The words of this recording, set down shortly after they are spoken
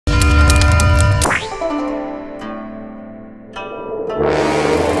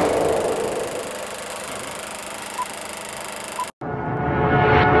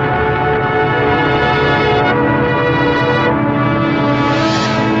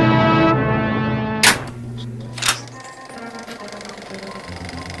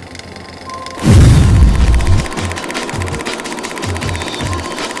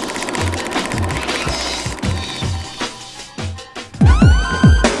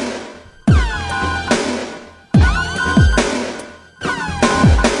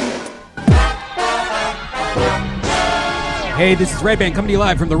Hey, this is Redban coming to you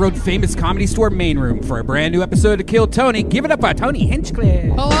live from the Road Famous Comedy Store main room for a brand new episode of Kill Tony. Give it up for Tony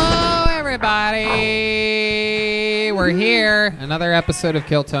Hinchcliffe. Hello, everybody. We're here. Another episode of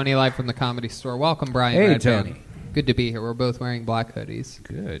Kill Tony live from the Comedy Store. Welcome, Brian. Hey, Redban. Tony. Good to be here. We're both wearing black hoodies.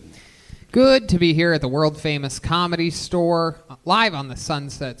 Good. Good to be here at the world famous Comedy Store, live on the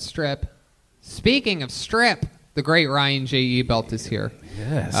Sunset Strip. Speaking of strip, the great Ryan J Ebelt is here.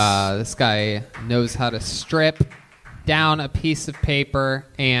 Yes. This guy knows how to strip down a piece of paper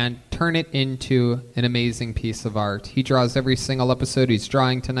and turn it into an amazing piece of art. He draws every single episode. He's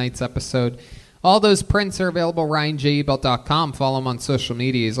drawing tonight's episode. All those prints are available at RyanJEbelt.com. Follow him on social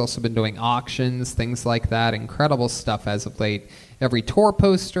media. He's also been doing auctions, things like that. Incredible stuff as of late. Every tour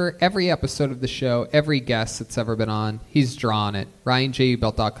poster, every episode of the show, every guest that's ever been on, he's drawn it.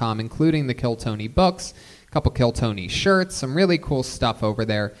 RyanJEbelt.com, including the Kill Tony books, a couple Kill Tony shirts, some really cool stuff over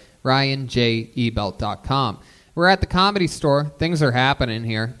there. RyanJEbelt.com. We're at the Comedy Store. Things are happening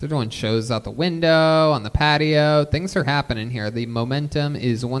here. They're doing shows out the window, on the patio. Things are happening here. The momentum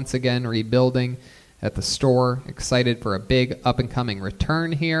is once again rebuilding at the store. Excited for a big up-and-coming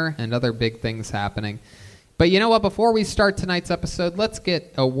return here and other big things happening. But you know what? Before we start tonight's episode, let's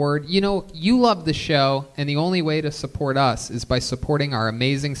get a word. You know, you love the show, and the only way to support us is by supporting our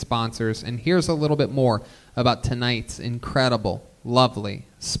amazing sponsors. And here's a little bit more about tonight's incredible, lovely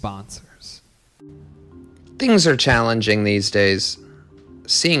sponsors. Things are challenging these days.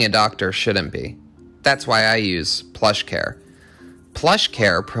 Seeing a doctor shouldn't be. That's why I use PlushCare.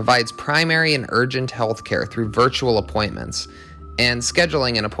 PlushCare provides primary and urgent health care through virtual appointments. And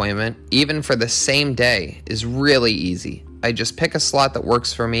scheduling an appointment, even for the same day, is really easy. I just pick a slot that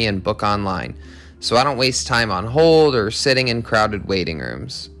works for me and book online, so I don't waste time on hold or sitting in crowded waiting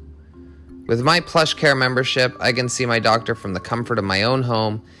rooms. With my PlushCare membership, I can see my doctor from the comfort of my own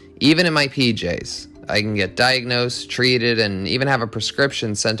home, even in my PJs. I can get diagnosed, treated, and even have a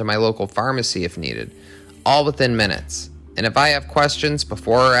prescription sent to my local pharmacy if needed, all within minutes. And if I have questions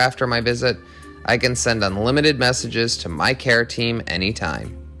before or after my visit, I can send unlimited messages to my care team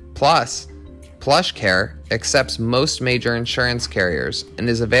anytime. Plus, PlushCare accepts most major insurance carriers and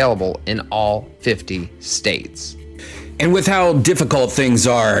is available in all 50 states. And with how difficult things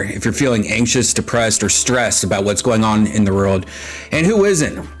are, if you're feeling anxious, depressed, or stressed about what's going on in the world, and who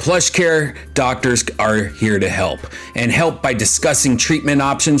isn't, PlushCare doctors are here to help, and help by discussing treatment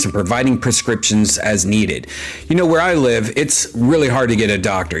options and providing prescriptions as needed. You know, where I live, it's really hard to get a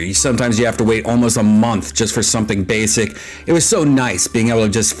doctor. Sometimes you have to wait almost a month just for something basic. It was so nice being able to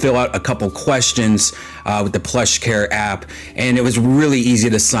just fill out a couple questions with the PlushCare app, and it was really easy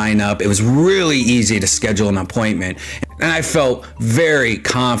to sign up. It was really easy to schedule an appointment. And I felt very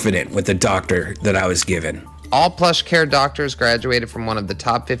confident with the doctor that I was given. All PlushCare doctors graduated from one of the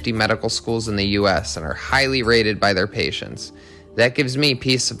top 50 medical schools in the U.S. and are highly rated by their patients. That gives me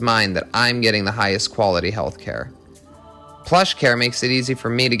peace of mind that I'm getting the highest quality health care. PlushCare makes it easy for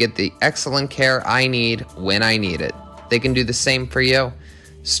me to get the excellent care I need when I need it. They can do the same for you.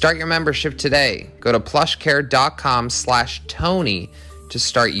 Start your membership today. Go to plushcare.com/Tony to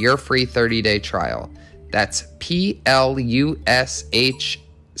start your free 30-day trial. That's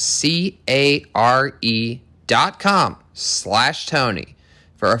plushcare.com/Tony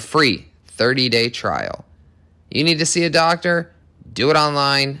for a free 30-day trial. You need to see a doctor? Do it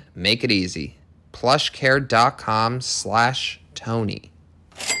online. Make it easy. plushcare.com/Tony.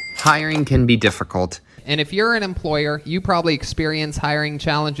 Hiring can be difficult. And if you're an employer, you probably experience hiring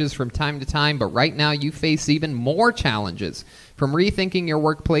challenges from time to time, but right now you face even more challenges, from rethinking your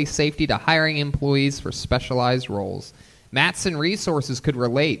workplace safety to hiring employees for specialized roles. Matson Resources could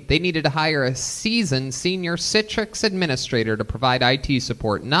relate. They needed to hire a seasoned senior Citrix administrator to provide IT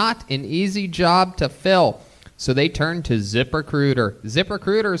support. Not an easy job to fill. So they turned to ZipRecruiter.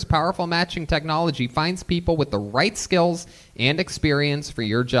 ZipRecruiter's powerful matching technology finds people with the right skills and experience for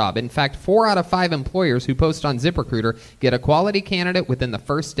your job. In fact, 4 out of 5 employers who post on ZipRecruiter get a quality candidate within the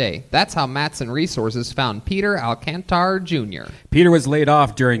first day. That's how Matson Resources found Peter Alcantar Jr. Peter was laid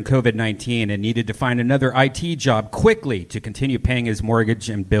off during COVID-19 and needed to find another IT job quickly to continue paying his mortgage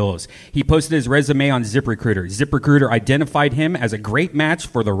and bills. He posted his resume on ZipRecruiter. ZipRecruiter identified him as a great match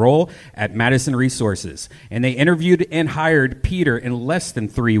for the role at Madison Resources, and they interviewed and hired Peter in less than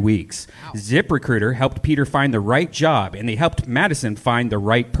 3 weeks. Wow. ZipRecruiter helped Peter find the right job, and they helped Madison find the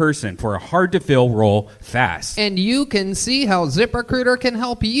right person for a hard-to-fill role fast. And you can see how ZipRecruiter can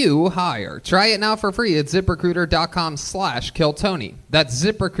help you hire. Try it now for free at ZipRecruiter.com/KillTony. That's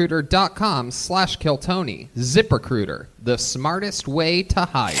ZipRecruiter.com/KillTony. ZipRecruiter, the smartest way to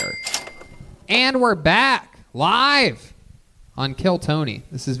hire. And we're back live on Kill Tony.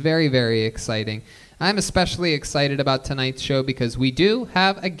 This is very, very exciting. I'm especially excited about tonight's show because we do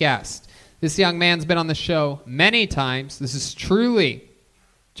have a guest. This young man's been on the show many times. This is truly,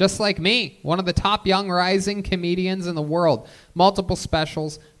 just like me, one of the top young rising comedians in the world. Multiple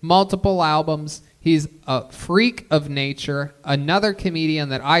specials, multiple albums. He's a freak of nature, another comedian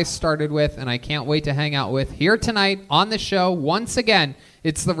that I started with and I can't wait to hang out with here tonight on the show. Once again,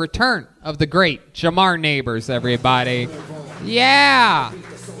 it's the return of the great Jamar Neighbors, everybody. Yeah!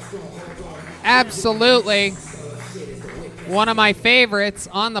 Absolutely. One of my favorites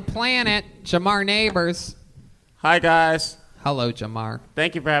on the planet, Jamar Neighbors. Hi, guys. Hello, Jamar.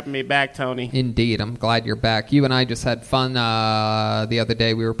 Thank you for having me back, Tony. Indeed. I'm glad you're back. You and I just had fun the other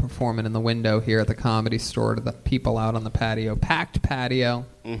day. We were performing in the window here at the Comedy Store to the people out on the patio. Packed patio.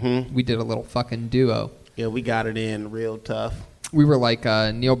 Mm-hmm. We did a little fucking duo. Yeah, we got it in real tough. We were like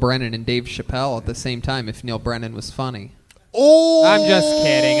Neil Brennan and Dave Chappelle at the same time if Neil Brennan was funny. Oh! I'm just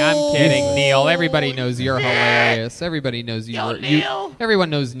kidding. I'm kidding, Neil. Everybody knows you're hilarious. Everybody knows Neil. Everyone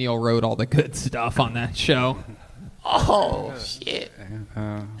knows Neil wrote all the good stuff on that show. Oh, shit.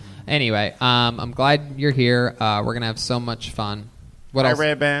 Anyway, I'm glad you're here. We're going to have so much fun. What else? Hi,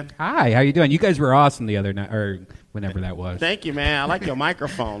 Redban. Hi, how you doing? You guys were awesome the other night, or whenever that was. Thank you, man. I like your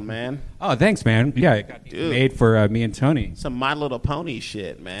microphone, man. Oh, thanks, man. Yeah, it got made for me and Tony. Some My Little Pony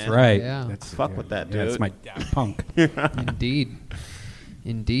shit, man. That's right. Yeah. Fuck with that, dude. That's my Daft Punk. Indeed.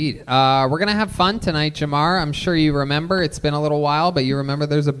 Indeed. We're going to have fun tonight, Jamar. I'm sure you remember. It's been a little while, but you remember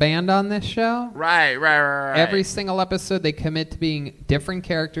there's a band on this show? Right. Every single episode, they commit to being different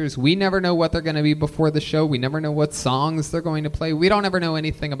characters. We never know what they're going to be before the show. We never know what songs they're going to play. We don't ever know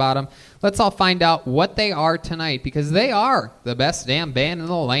anything about them. Let's all find out what they are tonight, because they are the best damn band in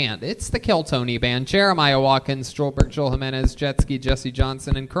the land. It's the Kill Tony Band. Jeremiah Watkins, Joel Jimenez, Jetski, Jessie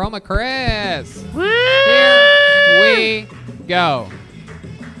Johnston, and Chroma Chris. Here we go.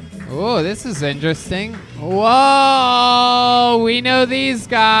 Oh, this is interesting. Whoa, we know these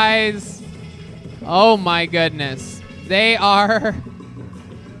guys. Oh my goodness. They are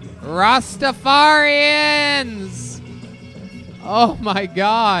Rastafarians. Oh my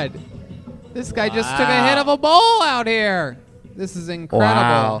God. This guy just took a hit of a bowl out here. This is incredible.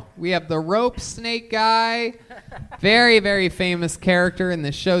 Wow. We have the rope snake guy. Very, very famous character in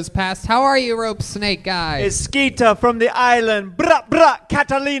the show's past. How are you, rope snake guy? It's Skeeter from the island. Bra, bra,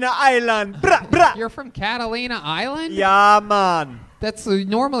 Catalina Island. Bra, bra. You're from Catalina Island? Yeah, man. That's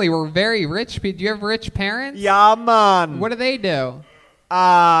normally we're very rich people. Do you have rich parents? Yeah, man. What do they do?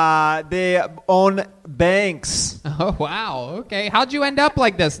 They own banks. Oh, wow. Okay. How'd you end up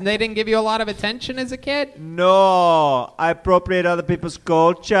like this? And they didn't give you a lot of attention as a kid? No, I appropriate other people's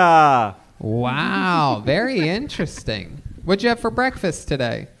culture. Wow. Very interesting. What'd you have for breakfast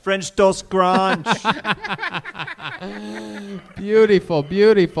today? French toast crunch. Beautiful,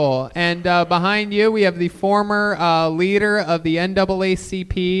 beautiful. And behind you, we have the former leader of the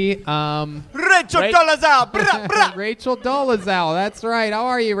NAACP. Rachel Dolezal. Bra, bra. Rachel Dolezal. That's right. How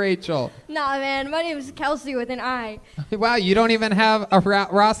are you, Rachel? Nah, man. My name is Kelsey with an I. Wow, you don't even have a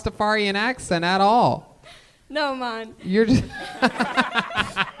Rastafarian accent at all. No, man. You're just...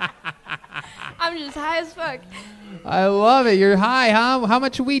 I'm just high as fuck. I love it. You're high, huh? How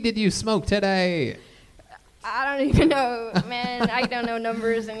much weed did you smoke today? I don't even know, man. I don't know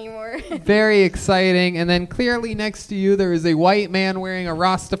numbers anymore. Very exciting. And then clearly next to you, there is a white man wearing a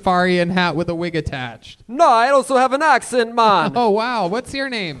Rastafarian hat with a wig attached. No, I also have an accent, man. Oh, wow. What's your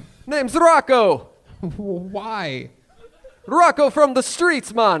name? Name's Rocco. Why? Rocco from the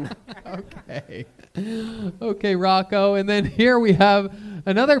streets, man. Okay. Okay, Rocco. And then here we have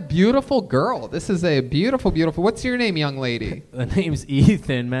another beautiful girl. This is a beautiful, beautiful... What's your name, young lady? The name's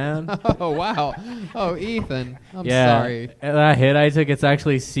Ethan, man. Oh, wow. Oh, Ethan. I'm yeah, sorry. That hit I took, it's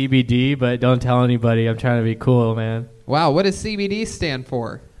actually CBD, but don't tell anybody. I'm trying to be cool, man. Wow, what does CBD stand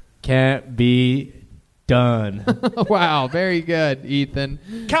for? Can't be done. Wow, very good,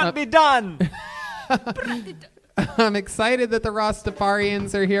 Ethan. Can't be done. I'm excited that the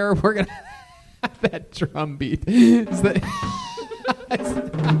Rastafarians are here. We're going to have that drum beat. The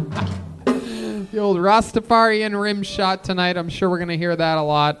old Rastafarian rim shot tonight. I'm sure we're going to hear that a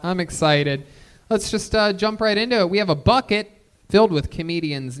lot. I'm excited. Let's just jump right into it. We have a bucket filled with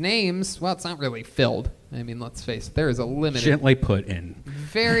comedians' names. Well, it's not really filled. I mean, let's face it. There is a limited... Gently put in.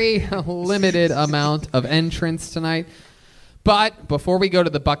 Very limited amount of entrants tonight. But before we go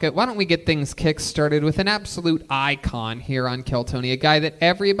to the bucket, why don't we get things kick-started with an absolute icon here on Kill Tony, a guy that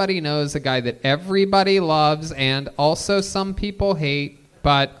everybody knows, a guy that everybody loves, and also some people hate.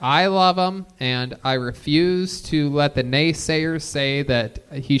 But I love him, and I refuse to let the naysayers say that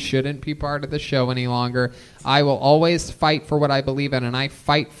he shouldn't be part of the show any longer. I will always fight for what I believe in, and I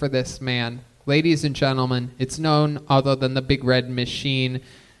fight for this man Ladies and gentlemen, it's known other than the Big Red Machine,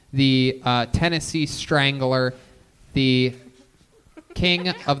 the Tennessee Strangler, the King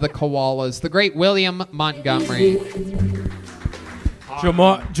of the Koalas, the great William Montgomery.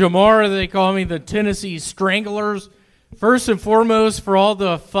 Jamar, they call me the Tennessee Stranglers. First and foremost, for all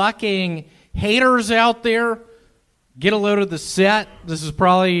the fucking haters out there, get a load of the set. This is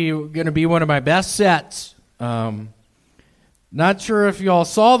probably going to be one of my best sets. Not sure if y'all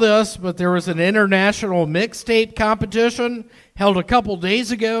saw this, but there was an international mixtape competition held a couple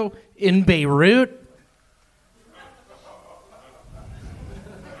days ago in Beirut.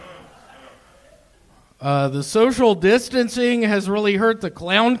 The social distancing has really hurt the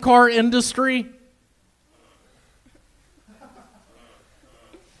clown car industry.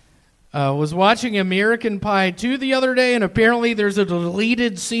 Was watching American Pie 2 the other day, and apparently there's a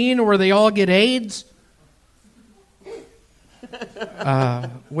deleted scene where they all get AIDS.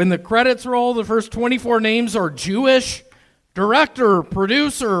 When the credits roll, the first 24 names are Jewish. Director,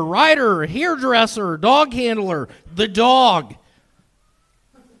 producer, writer, hairdresser, dog handler, the dog.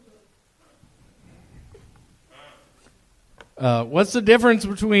 What's the difference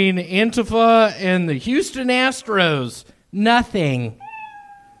between Antifa and the Houston Astros? Nothing.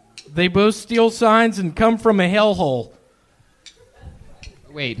 They both steal signs and come from a hellhole.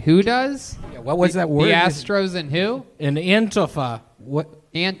 Wait, who does? Yeah, what was that word? The Astros and who? And Antifa. What?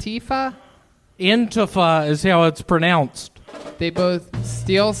 Antifa? Antifa is how it's pronounced. They both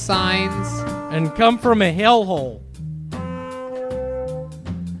steal signs. And come from a hellhole.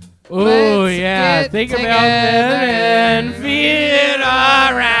 Oh, Let's yeah. get Think about together that and feel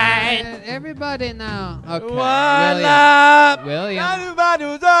alright. Everybody now. Okay. What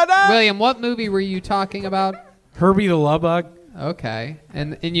William, what movie were you talking about? Herbie the Love Bug. Okay.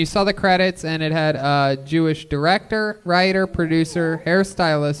 And you saw the credits, and it had a Jewish director, writer, producer,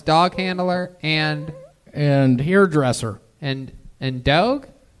 hairstylist, dog handler, and hairdresser. And dog?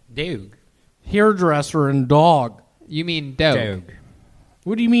 Dog. Hairdresser and dog. You mean dog? Dog.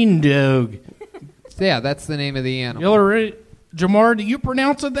 What do you mean, dog? Yeah, that's the name of the animal. Y'all are ready? Jamar, do you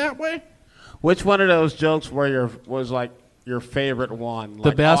pronounce it that way? Which one of those jokes was your favorite one?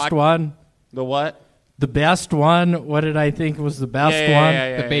 The best one. The what? The best one. What did I think was the best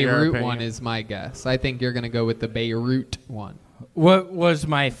one? The Beirut one is my guess. I think you're going to go with the Beirut one. What was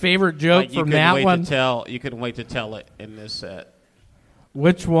my favorite joke from that one? You couldn't wait to tell it in this set.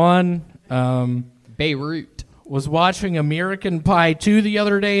 Which one? Beirut. Was watching American Pie 2 the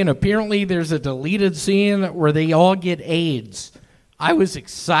other day, and apparently there's a deleted scene where they all get AIDS. I was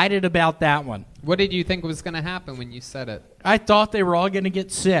excited about that one. What did you think was going to happen when you said it? I thought they were all going to get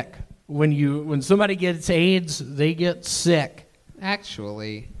sick. When somebody gets AIDS, they get sick.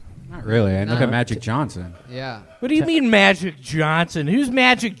 Actually, not really. I look at Magic Johnson. Yeah. What do you mean Magic Johnson? Who's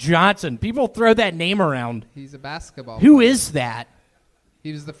Magic Johnson? People throw that name around. He's a basketball Who player. is that?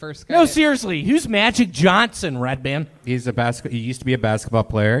 He was the first guy. No, seriously. Who's Magic Johnson, Redban? He used to be a basketball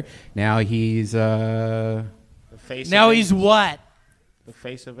player. Now he's the face. Now of he's AIDS. what? The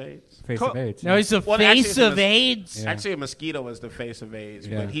face of AIDS. Face of AIDS. No, he's the face of AIDS. Actually, a mosquito is the face of AIDS,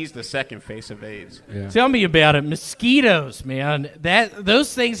 but he's the second face of AIDS. Yeah. Tell me about it. Mosquitoes, man.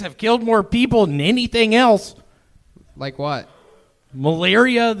 Those things have killed more people than anything else. Like what?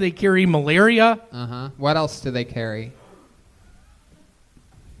 Malaria. They carry malaria. Uh-huh. What else do they carry?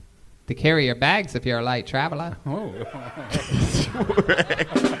 They carry your bags if you're a light traveler. Oh.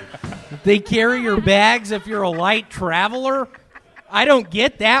 They carry your bags if you're a light traveler? I don't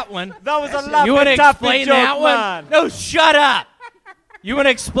get that one. That was a laugh You want to and explain joke, that one? man. No, shut up. You want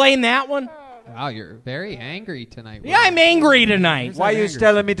to explain that one? Wow, you're very angry tonight. Yeah, I'm angry tonight. Why are you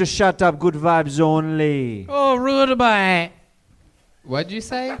telling me to shut up? Good vibes only. Oh, Rudabai. What'd you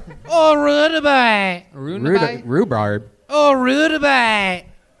say? Oh, Rudabai. Rhubarb. Oh, Rudabai.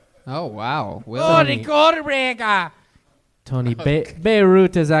 Oh, wow. Oh, the quarterback. Tony,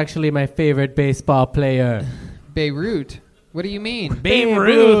 Beirut is actually my favorite baseball player. Beirut? What do you mean? Babe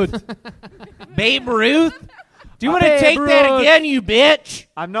Ruth. Babe Ruth? Do you want to take that again, you bitch?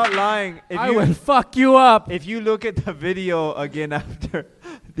 I'm not lying. I will fuck you up. If you look at the video again after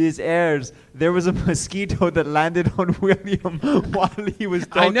this airs, there was a mosquito that landed on William while he was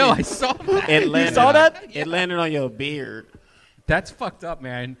talking. I know, I saw that. You saw that? It landed on your beard. That's fucked up,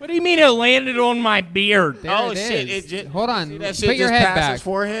 man. What do you mean it landed on my beard? There Oh, it shit, is. it just- Hold on. See that shit Put your just head past back. his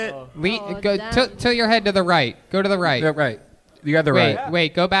forehead? Go tilt your head to the right. Go to the right. Right. You got the right.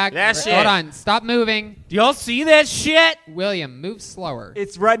 Wait, go back. That's Hold it. on. Stop moving. Do y'all see that shit? William, move slower.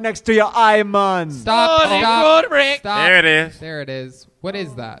 It's right next to your eye, man. Stop. Oh, the Stop. quarterback. Stop. There it is. There it is. What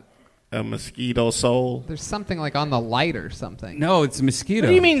is that? A mosquito soul. There's something like on the light or something. No, it's a mosquito.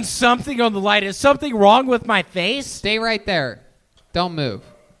 What do you mean something on the light? Is something wrong with my face? Stay right there. Don't move.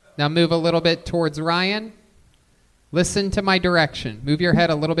 Now move a little bit towards Ryan. Listen to my direction. Move your head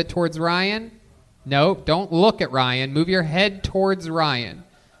a little bit towards Ryan. Nope. Don't look at Ryan. Move your head towards Ryan.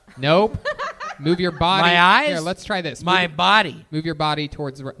 Nope. Move your body. My eyes? Here, let's try this. My body. Move your body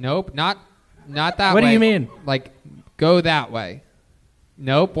towards... Nope. Not that way. What do you mean? Like, go that way.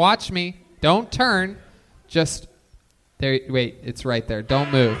 Nope. Watch me. Don't turn. Just... There. Wait. It's right there.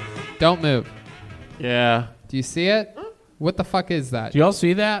 Don't move. Don't move. Yeah. Do you see it? What the fuck is that? Do y'all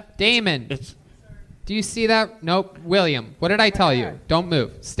see that? Damon. Do you see that? Nope. William. What did I tell you? Don't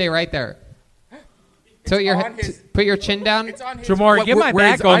move. Stay right there. Put your chin down. Jamar, get my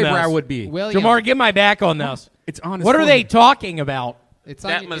back on this. Would be. William. Jamar, get my back on this. It's on his What are they forehead. talking about? It's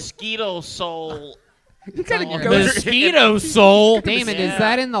That on mosquito soul. You gotta on go your- to- Mosquito soul. Damon, is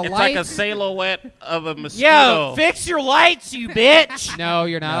that in the It's light? like a silhouette of a mosquito. Yo, fix your lights, you bitch. No,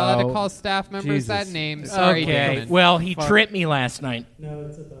 you're not allowed to No. call staff members Jesus. that name. Sorry, Okay. Damon. Well, he tripped me last night.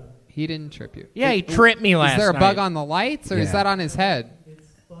 He didn't trip you. Yeah, he tripped me last Is there a night. bug on the lights, or is Yeah. that on his head?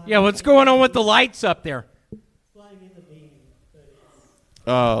 Yeah, what's going on with the lights up there?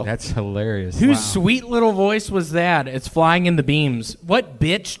 Oh. That's hilarious. Whose sweet little voice was that? It's flying in the beams. What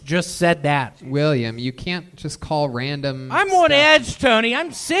bitch just said that? William, you can't just call random. I'm on staff- edge, Tony.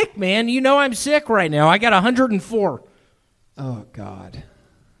 I'm sick, man. You know I'm sick right now. I got 104. Oh God.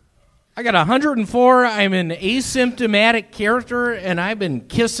 I got 104. I'm an asymptomatic character, and I've been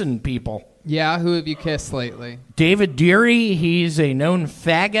kissing people. Yeah, who have you kissed lately? David Deary, he's a known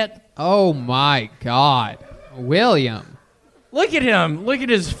faggot. Oh my God, William. Look at him. Look at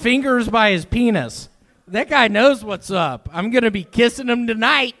his fingers by his penis. That guy knows what's up. I'm going to be kissing him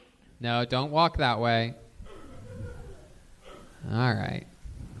tonight. No, don't walk that way. All right.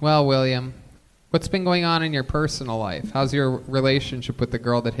 Well, William, what's been going on in your personal life? How's your relationship with the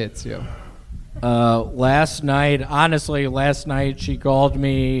girl that hits you? Last night, she called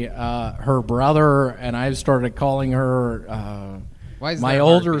me her brother, and I started calling her Why is my that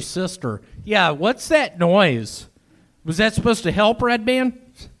older heartbeat? sister. Yeah, what's that noise? Was that supposed to help, Redban?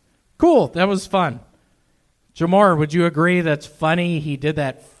 Cool, that was fun. Jamar, would you agree that's funny? He did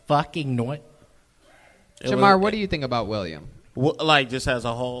that fucking noise. Jamar, what do you think about William? Like just as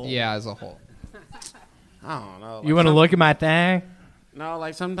a whole? Yeah, as a whole. I don't know. Like You want to look at my thing? No,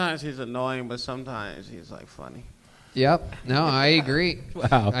 like sometimes he's annoying, but sometimes he's like funny. Yep. No, I agree.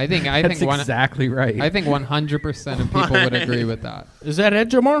 Wow. I think That's exactly right. I think 100% of people would agree with that. Is that it,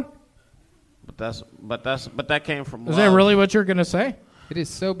 Jamar? But that came from Is love. that really what you're going to say? It is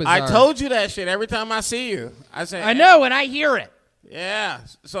so bizarre. I told you that shit every time I see you. I say, I know, and I hear it. Yeah,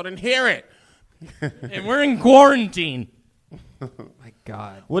 so then hear it. And we're in quarantine. My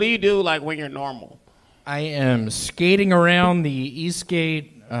God. What do you do like when you're normal? I am skating around the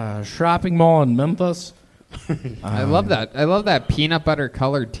Eastgate shopping mall in Memphis. I love that. I love that peanut butter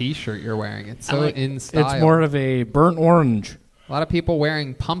colored T-shirt you're wearing. It's so in style. It's more of a burnt orange. A lot of people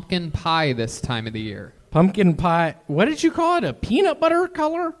wearing pumpkin pie this time of the year. Pumpkin pie. What did you call it? A peanut butter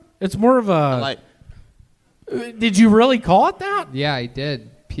color? It's more of a... Did you really call it that? Yeah, I did.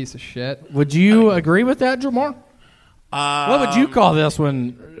 Piece of shit. Would you agree with that, Jamar? What would you call this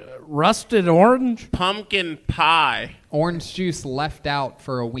one? Rusted orange? Pumpkin pie. Orange juice left out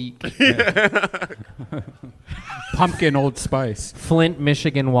for a week. Pumpkin Old Spice. Flint,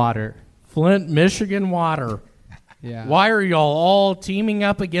 Michigan water. Flint, Michigan water. Yeah. Why are y'all all teaming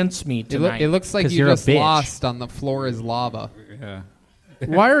up against me tonight? It looks like 'Cause you you're a just bitch. lost on The Floor is Lava. Yeah.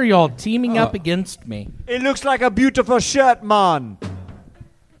 Why are y'all teaming up against me? It looks like a beautiful shirt, man.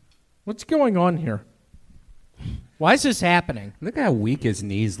 What's going on here? Why is this happening? Look how weak his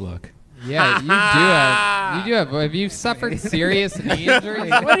knees look. Yeah, you do have. Have you suffered serious knee injuries?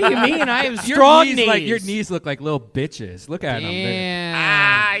 What do you mean? I have strong your knees. your knees look like little bitches. Look at them.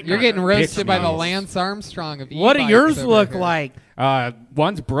 Damn. You're getting roasted by the knees. Lance Armstrong of What do e-bikes yours over look here. like?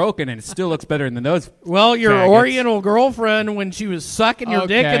 One's broken and it still looks better than those. Well, your faggots. Oriental girlfriend, when she was sucking your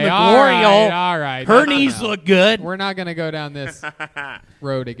dick in the all glory right, hole, all right. her No, knees no. look good. We're not going to go down this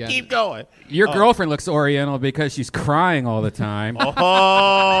road again. Keep going. Your girlfriend looks Oriental because she's crying all the time.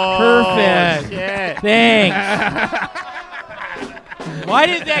 Oh, Perfect. shit. Thanks. Why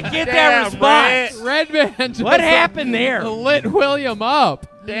did that get that response? Redban just What happened there? lit William up.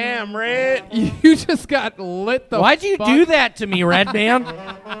 Damn, Red. You just got lit the Why'd you fuck- do that to me, Redban?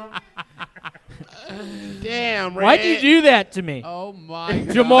 Damn, Red. Why'd you do that to me? Oh, my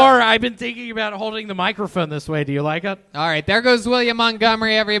God. Jamar, I've been thinking about holding the microphone this way. Do you like it? All right, there goes William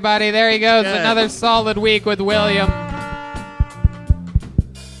Montgomery, everybody. There he goes. Good. Another solid week with William.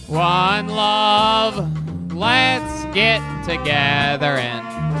 One love, let's get together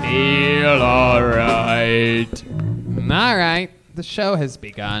and feel alright. Alright, the show has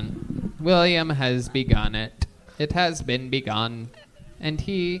begun. William has begun it. It has been begun. And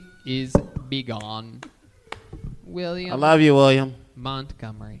he is begone. William. I love you, William.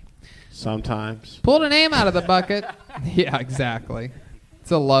 Montgomery. Sometimes. Pulled a name out of the bucket. Yeah, exactly.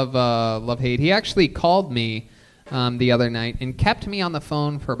 It's a love-hate. He actually called me the other night and kept me on the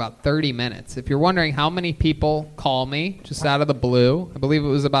phone for about 30 minutes. If you're wondering how many people call me just out of the blue, I believe it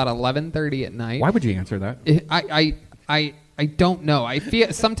was about 11:30 at night. Why would you answer that? I don't know. I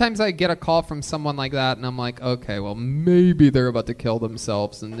feel sometimes I get a call from someone like that, and I'm like, okay, well, maybe they're about to kill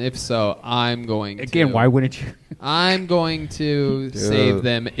themselves, and if so, I'm going to. Again, why wouldn't you? I'm going to save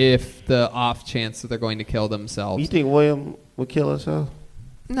them if the off chance that they're going to kill themselves. You think William would kill himself?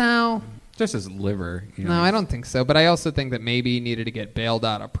 No. Just his liver. No, I don't think so. But I also think that maybe he needed to get bailed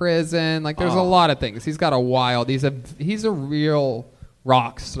out of prison. Like, there's a lot of things. He's got a wild. He's a real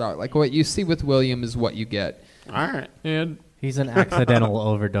rock star. Like, what you see with William is what you get. All right. And he's an accidental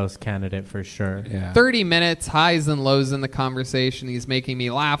overdose candidate for sure. Yeah. 30 minutes, highs and lows in the conversation. He's making me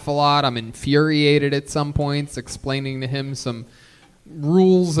laugh a lot. I'm infuriated at some points, explaining to him some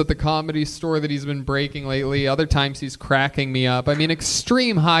rules at the Comedy Store that he's been breaking lately. Other times he's cracking me up. I mean,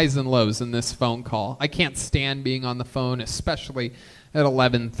 extreme highs and lows in this phone call. I can't stand being on the phone, especially at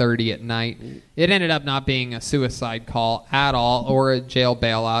 11:30 at night. It ended up not being a suicide call at all or a jail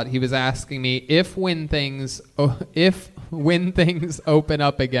bailout. He was asking me if when things open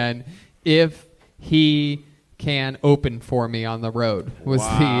up again, if he can open for me on the road was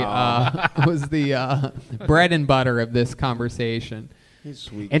the bread and butter of this conversation. He's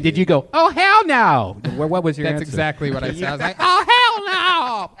sweet. And did you go, oh, hell no? What was your That's answer? exactly what I said. I was like, oh, hell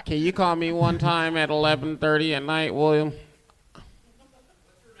no! Can you call me one time at 11:30 at night, William?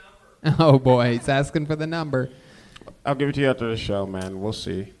 Oh, boy. He's asking for the number. I'll give it to you after the show, man. We'll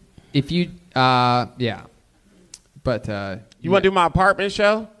see. If you, yeah. But, you want to do my apartment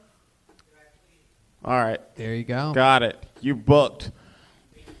show? All right. There you go. Got it. You booked.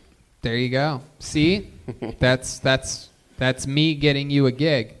 There you go. See? That's me getting you a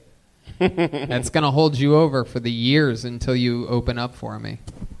gig. That's going to hold you over for the years until you open up for me.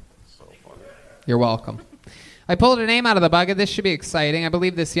 So funny. You're welcome. I pulled a name out of the bucket. This should be exciting. I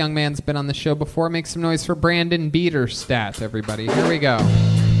believe this young man's been on the show before. Make some noise for Brandon Beaterstat, everybody. Here we go.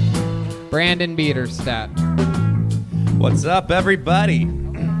 Brandon Beaterstat. What's up, everybody?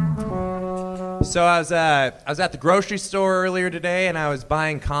 So I was at the grocery store earlier today, and I was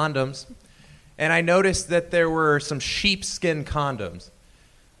buying condoms, and I noticed that there were some sheepskin condoms.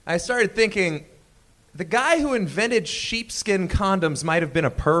 I started thinking, the guy who invented sheepskin condoms might have been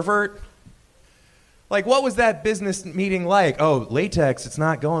a pervert. Like, what was that business meeting like? Oh, latex, it's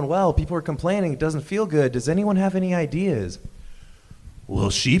not going well. People are complaining. It doesn't feel good. Does anyone have any ideas? Well,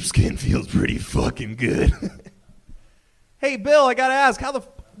 sheepskin feels pretty fucking good. Hey, Bill, I got to ask, how the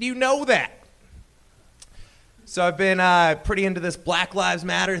do you know that? So I've been pretty into this Black Lives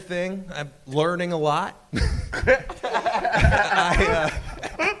Matter thing. I'm learning a lot.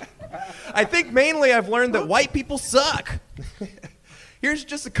 I think mainly I've learned that white people suck. Here's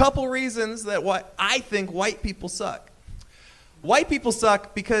just a couple reasons that I think white people suck. White people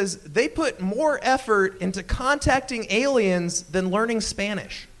suck because they put more effort into contacting aliens than learning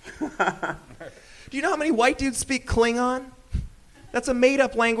Spanish. Do you know how many white dudes speak Klingon? That's a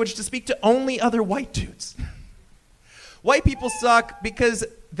made-up language to speak to only other white dudes. White people suck because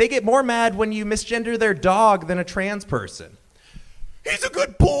they get more mad when you misgender their dog than a trans person. He's a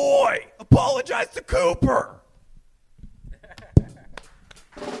good boy! Apologize to Cooper!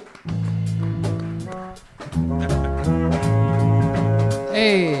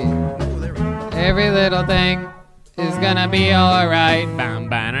 Hey, every little thing is gonna be alright.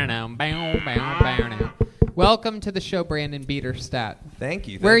 Welcome to the show, Brandon Beaterstat. Thank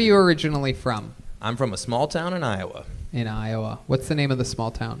you. Where are you originally from? I'm from a small town in Iowa. In Iowa. What's the name of the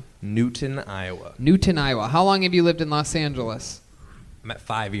small town? Newton, Iowa. Newton, Iowa. How long have you lived in Los Angeles? I'm at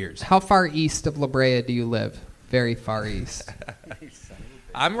 5 years. How far east of La Brea do you live? Very far east.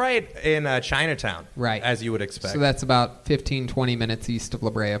 I'm right in Chinatown, right, as you would expect. So that's about 15, 20 minutes east of La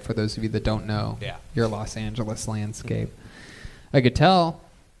Brea, for those of you that don't know your Los Angeles landscape. I could tell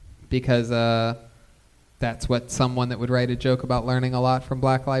because that's what someone that would write a joke about learning a lot from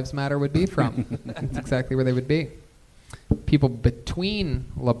Black Lives Matter would be from. That's exactly where they would be. People between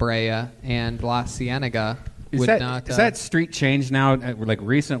La Brea and La Cienega would not... Is that street changed now? Like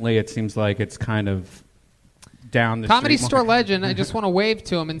recently, it seems like it's kind of... down the Comedy street Store legend, I just want to wave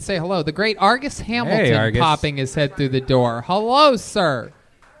to him and say hello. The great Argus Hamilton Hey, Argus. popping his head through the door. Hello, sir.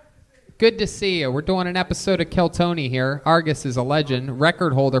 Good to see you. We're doing an episode of Kill Tony here. Argus is a legend,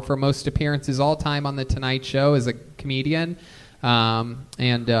 record holder for most appearances all time on The Tonight Show as a comedian,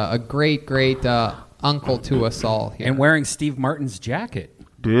 and a great, great uncle to us all here. And wearing Steve Martin's jacket.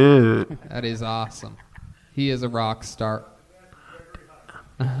 Dude. That is awesome. He is a rock star.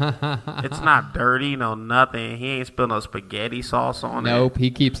 It's not dirty, no nothing. He ain't spilled no spaghetti sauce on it. Nope, he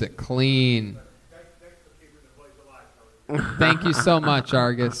keeps it clean. Thank you so much,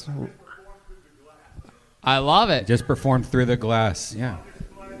 Argus. I love it. Just performed through the glass. Yeah.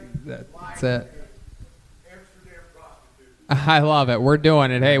 That's it. I love it. We're doing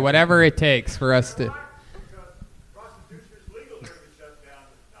it. Hey, whatever it takes for us to.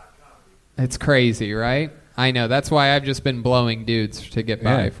 It's crazy, right? I know. That's why I've just been blowing dudes to get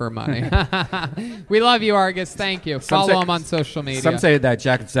by for money. We love you, Argus. Thank you. Follow him on social media. Some say that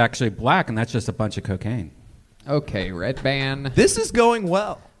jacket's actually black, and that's just a bunch of cocaine. Okay, Redban. This is going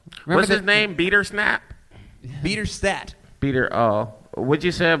well. What's his name? Beater Snap? Beater Stat. Beater, oh. What'd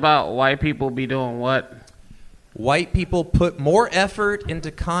you say about white people be doing what? White people put more effort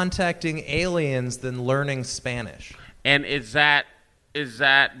into contacting aliens than learning Spanish. And is that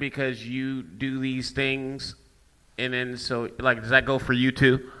because you do these things, and then so like does that go for you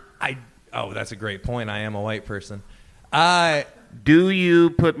too? Oh, that's a great point. I am a white person. Do you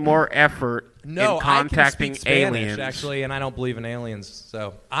put more effort in contacting I can speak Spanish, aliens? Actually, and I don't believe in aliens,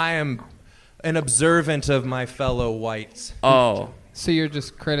 so I am an observant of my fellow whites. Oh. So you're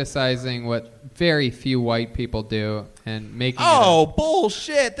just criticizing what very few white people do and making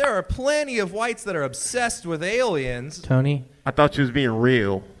bullshit. There are plenty of whites that are obsessed with aliens. Tony? I thought you was being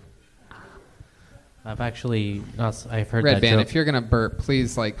real. I've heard Redban, that joke. if you're gonna burp,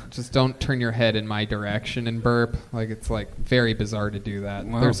 please just don't turn your head in my direction and burp. It's very bizarre to do that.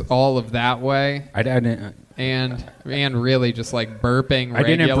 Wow. There's all of that way. I didn't. And really just burping. I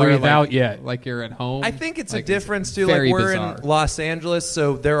didn't breathe out yet. Like you're at home. I think it's a difference too. very We're bizarre. in Los Angeles,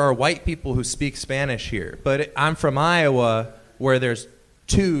 so there are white people who speak Spanish here. But I'm from Iowa, where there's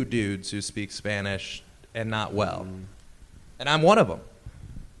 2 dudes who speak Spanish and not well, and I'm one of them.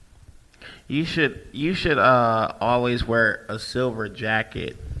 You should always wear a silver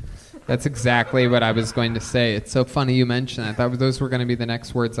jacket. That's exactly what I was going to say. It's so funny you mentioned that. Those were going to be the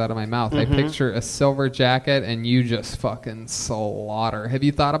next words out of my mouth. I picture a silver jacket and you just fucking slaughter. Have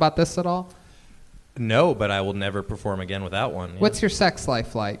you thought about this at all? No, but I will never perform again without one. What's your sex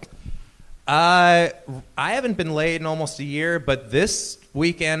life like? I haven't been laid in almost a year, but this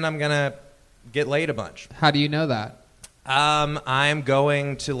weekend I'm gonna get laid a bunch. How do you know that? I'm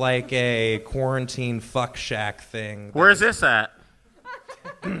going to a quarantine fuck shack thing. Where's this at?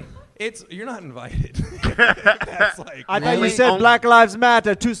 You're not invited. That's I thought you said Black Lives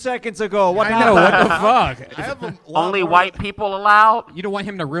Matter 2 seconds ago. What happened? What the fuck? I have Only white people allowed? You don't want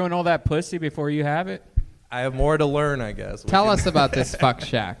him to ruin all that pussy before you have it? I have more to learn, I guess. Tell us about this fuck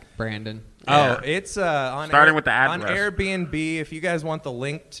shack, Brandon. Oh, it's on starting with the address. On Airbnb. If you guys want the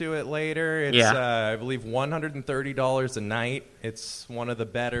link to it later, it's I believe $130 a night. It's one of the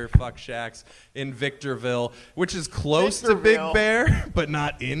better fuck shacks in Victorville, which is close to Big Bear, but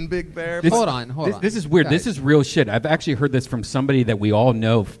not in Big Bear. Hold on. This is weird. Guys. This is real shit. I've actually heard this from somebody that we all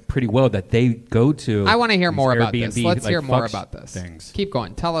know pretty well that they go to. I want to hear more about Airbnb, this. Let's hear more fuck about this. Things. Keep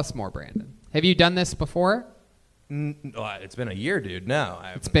going. Tell us more, Brandon. Have you done this before? It's been a year, dude. No.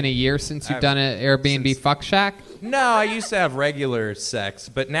 It's been a year since you've done an Airbnb fuck shack? No, I used to have regular sex,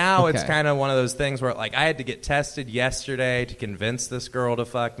 but now it's kind of one of those things where I had to get tested yesterday to convince this girl to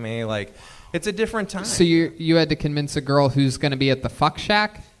fuck me. It's a different time. So you had to convince a girl who's going to be at the fuck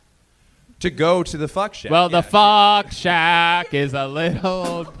shack? To go to the fuck shack. Well, the fuck shack is a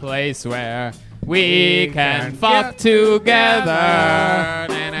little place where we can fuck together.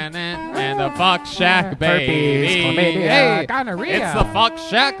 And the fuck shack baby. Hey, it's the fuck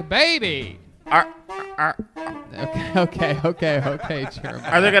shack baby. Okay, Jeremy.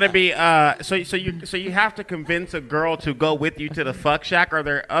 Are there gonna be so you have to convince a girl to go with you to the fuck shack? Are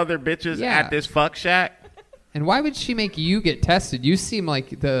there other bitches at this fuck shack? And why would she make you get tested? You seem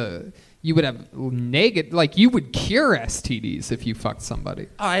like you would have negative, you would cure STDs if you fucked somebody.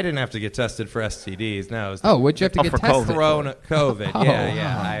 Oh, I didn't have to get tested for STDs. No. What'd you have to get tested for? COVID.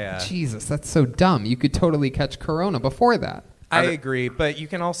 Yeah. Jesus, that's so dumb. You could totally catch corona before that. I agree, but you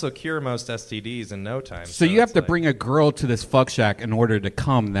can also cure most STDs in no time. So you have to bring a girl to this fuck shack in order to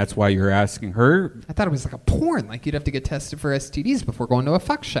come. That's why you're asking her? I thought it was like a porn. You'd have to get tested for STDs before going to a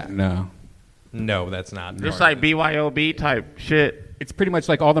fuck shack. No, that's not. Just like BYOB type shit. It's pretty much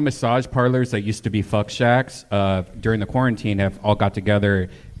like all the massage parlors that used to be fuck shacks during the quarantine have all got together,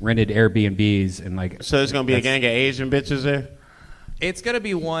 rented Airbnbs, and So there's gonna be a gang of Asian bitches there. It's gonna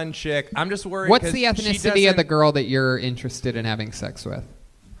be one chick. I'm just worried. What's the 'cause she ethnicity of the doesn't- girl that you're interested in having sex with?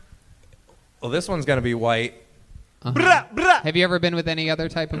 Well, this one's gonna be white. Have you ever been with any other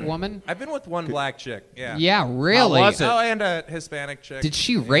type of woman? I've been with one black chick. Yeah. Yeah, really? How was it? Oh, and a Hispanic chick. Did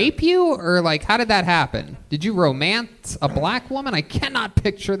she rape you, or like how did that happen? Did you romance a black woman? I cannot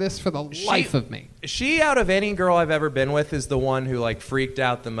picture this for the life of me. She, out of any girl I've ever been with, is the one who like freaked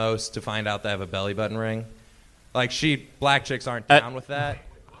out the most to find out they have a belly button ring. Like black chicks aren't down with that.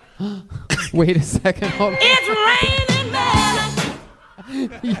 Wait a second. Hold on. It's raining men.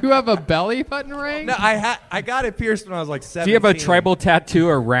 You have a belly button ring? No, I got it pierced when I was like 17. Do you have a tribal tattoo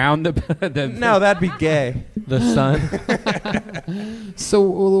around the No, that'd be gay. The sun.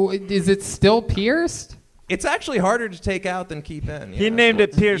 So is it still pierced? It's actually harder to take out than keep in. He named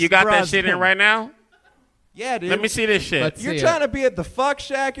it Pierce. You got that shit in right now? Yeah, dude. Let me see this shit. You're trying to be at the fuck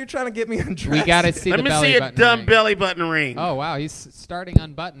shack. You're trying to get me undressed. We gotta see Let the me belly see a button dumb ring. belly button ring. Oh wow, he's starting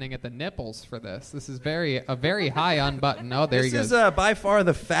unbuttoning at the nipples for this. This is a very high unbutton. Oh, there he goes. This is by far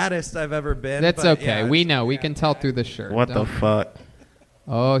the fattest I've ever been. That's but okay. yeah, We know. We can tell through the shirt. What the fuck?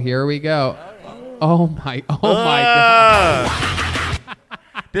 Oh, here we go. Oh my god.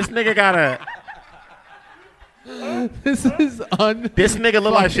 This nigga got a. This is This nigga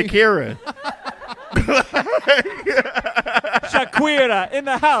look like Shakira. Shakira in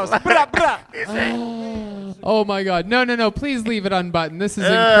the house. Bra, bra. Oh my god. No. Please leave it unbuttoned. This is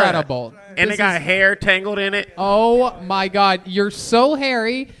incredible. And This it got is- hair tangled in it. Oh my god. You're so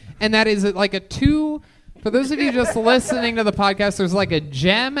hairy, and that is like a two. For those of you just listening to the podcast, there's like a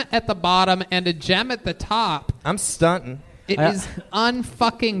gem at the bottom and a gem at the top. I'm stunting. It is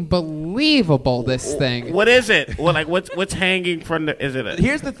unfucking believable, this thing. What is it? Well, like what's hanging from the? Is it a?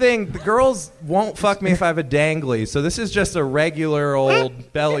 Here's the thing: the girls won't fuck me if I have a dangly. So this is just a regular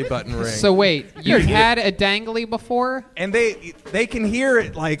old belly button ring. So wait, you've had a dangly before? And they can hear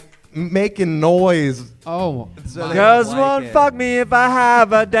it like making noise. Oh, So they Girls don't won't like it. fuck me if I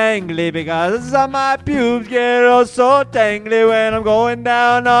have a dangly because my pubes get all so tangly when I'm going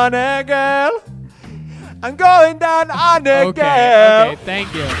down on a girl. I'm going down on a girl. Okay,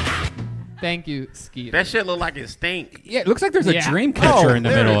 thank you, Skeet. That shit look like it stink. Yeah, it looks like there's a Yeah. dream catcher in the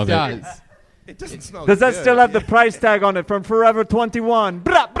there middle it of it. does. It doesn't smell Does that good. still have the price tag on it from Forever 21?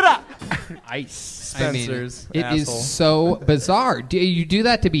 Bra, bra. Ice. I mean, Spencer's, it is asshole. so bizarre. Do you do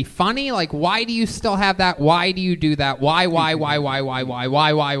that to be funny? Like, why do you still have that? Why do you do that? Why?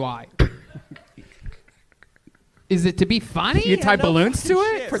 Is it to be funny? You tie balloons to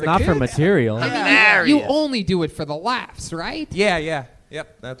it? shit. For It's the not for kids? material. I mean, Hilarious. you only do it for the laughs, right? Yeah.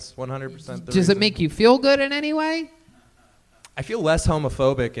 Yep, that's 100% the Does it reason. make you feel good in any way? I feel less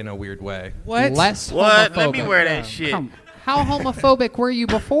homophobic in a weird way. What? Less What? homophobic. Let me wear that shit. How homophobic were you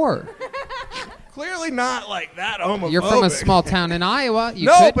before? Clearly not like that homophobic. You're from a small town in Iowa. You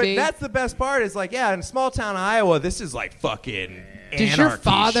no, could but be. that's the best part. Is like, yeah, in small town Iowa, this is like fucking. Does your anarchy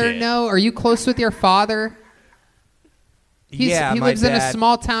father shit. know? Are you close with your father? Yeah, he my lives in a dad-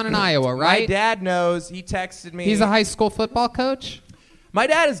 small town in Iowa, right? My dad knows. He texted me. He's a high school football coach. My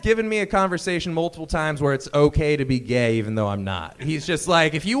dad has given me a conversation multiple times where it's okay to be gay, even though I'm not. He's just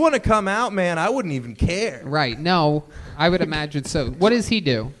like, if you want to come out, man, I wouldn't even care. Right. No, I would imagine so. What does he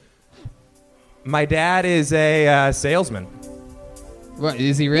do? My dad is a salesman. What,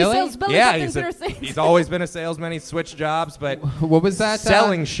 is he really? He sells belly Yeah, button he's piercings. he's always been a salesman. He's switched jobs, but What was that?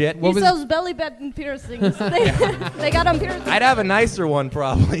 selling shit. What He was? sells belly button piercings. They got them pierced. I'd have a nicer one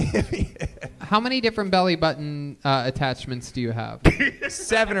probably. How many different belly button attachments do you have?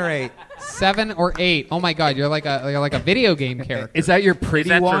 7 or 8. 7 or 8? Oh my God, you're like a video game character. Is that your pretty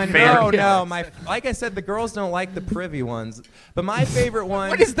that your one? favorite? No. Like I said, the girls don't like the privy ones. But my favorite one.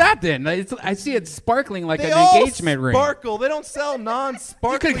 What is that then? I see it sparkling like They an all engagement ring. sparkle. They don't sell You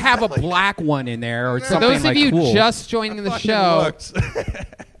non-sparkling. could have a belly- black one in there or For something those like of you cool. just joining the Fucking show, looked.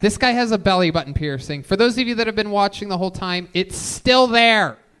 this guy has a belly button piercing. For those of you that have been watching the whole time, it's still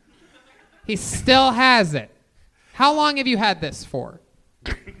there. He still has it. How long have you had this for?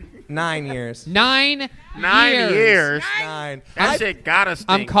 9 years. 9 years. 9. That shit gotta stink.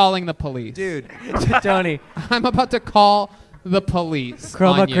 I'm calling the police. Dude. Tony, I'm about to call the police.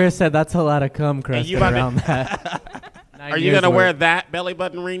 Chroma on you. Chris said that's a lot of cum you crusted about to- around that. Are you gonna wear that belly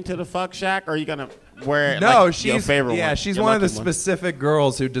button ring to the fuck shack, or are you gonna wear No, like, she's your favorite one? she's Your one of the lucky one? specific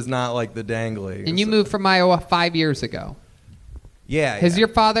girls who does not like the dangly. And you moved from Iowa 5 years ago. Yeah. Has your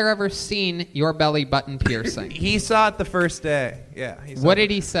father ever seen your belly button piercing? He saw it the first day. Yeah. What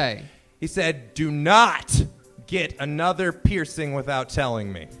did he say? He said, "Do not get another piercing without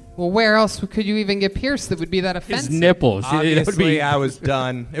telling me." Well, where else could you even get pierced that would be that offensive? His nipples. Obviously, I was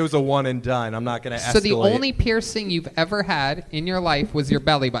done. It was a one and done. I'm not going to escalate. So the only piercing you've ever had in your life was your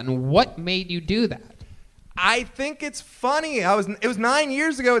belly button. What made you do that? I think it's funny. It was 9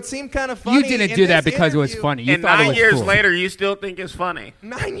 years ago. It seemed kind of funny. You didn't do that because it was funny. You and thought 9 it was years cool. later, you still think it's funny.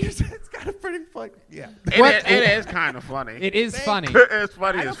 9 years. It's kind of pretty funny. Yeah. It is kind of funny. It is funny. It's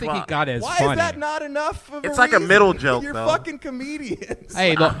funny I don't as think he fuck. got as Why funny. is that not enough of It's a like a reason? middle joke, You're though. fucking comedians.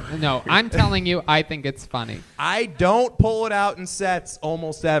 Hey, look, no, I'm telling you, I think it's funny. I don't pull it out in sets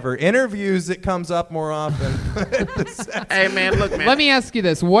almost ever. Interviews, it comes up more often. Hey, man, look, man. Let me ask you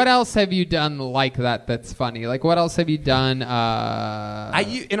this. What else have you done like that that's funny? Like, what else have you done?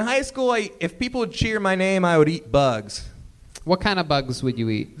 In high school, if people would cheer my name, I would eat bugs. What kind of bugs would you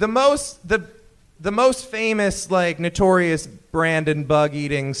eat? The most famous, like, notorious Brandon bug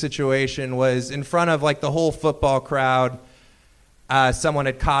eating situation was in front of, like, the whole football crowd. Someone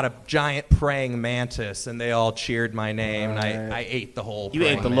had caught a giant praying mantis, and they all cheered my name, and I ate the whole. You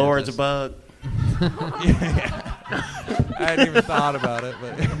ate the Lord's bug. Yeah. I hadn't even thought about it,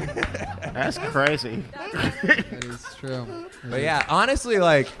 but that's crazy. That is true. But yeah, honestly,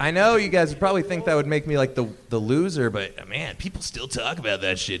 like, I know you guys would probably think that would make me like the loser, but man, people still talk about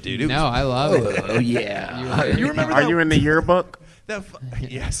that shit, dude. No, I love it. Oh yeah. You remember? Are you in the yearbook?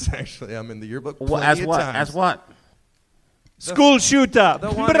 Yes, actually, I'm in the yearbook. As what? As what? School shooter.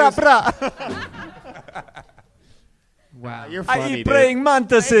 Bra bra. Wow. You're funny, I eat praying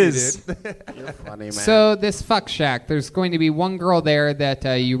mantises. You're funny, man. So this fuck shack, there's going to be one girl there that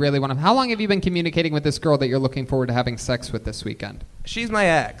you really want to. How long have you been communicating with this girl that you're looking forward to having sex with this weekend? She's my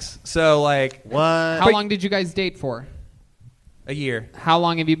ex. So like, what? How long did you guys date for? A year. How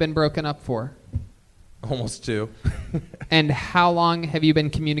long have you been broken up for? Almost 2. And how long have you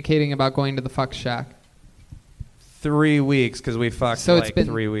been communicating about going to the fuck shack? 3 weeks, because we fucked So like it's been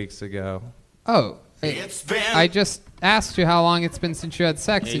 3 weeks ago. Oh. I just asked you how long it's been since you had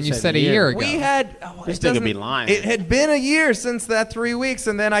sex, Yeah, and you you said said a a year. year ago. We had. This thing could be lying. It had been a year since that 3 weeks,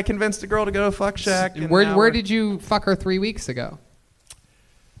 and then I convinced a girl to go to fuck shack. And Where did you fuck her 3 weeks ago?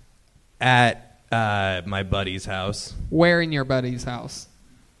 At my buddy's house. Where in your buddy's house?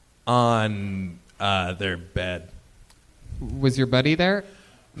 On their bed. Was your buddy there?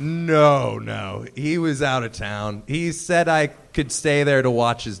 No. He was out of town. He said I could stay there to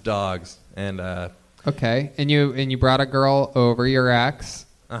watch his dogs, and Okay, and you brought a girl over, your ex,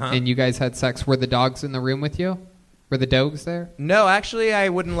 Uh-huh. and you guys had sex. Were the dogs in the room with you? Were the dogs there? No, actually, I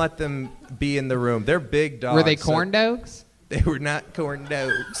wouldn't let them be in the room. They're big dogs. Were they corn dogs? They were not corn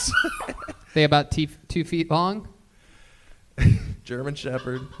dogs. They about 2 feet long? German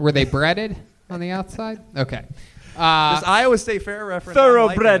Shepherd. Were they breaded on the outside? Okay. This Iowa State Fair reference.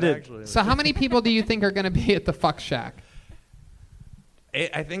 Thoroughbreded. So how many people do you think are going to be at the fuck shack?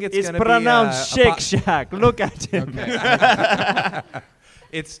 I think it's It's going to be pronounced Shake Shack. Look at him. Okay.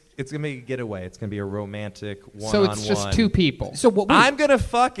 It's going to be a getaway. It's going to be a romantic one-on-one. So it's just 2 people. So what? I'm going to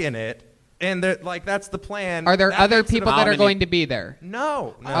fuck in it, and that's the plan. Are there That other makes it people a- that are going to be there?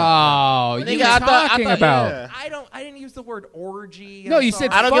 No. Oh, What are you you were talking about? I didn't use the word orgy. No, I'm you sorry.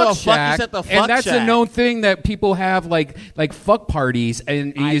 said I don't give a fuck fuck. You shack, said the fuck and that's shack. a known thing that people have like fuck parties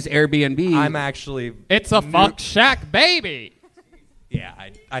and use Airbnb. I'm actually. It's a fuck shack, baby. Yeah,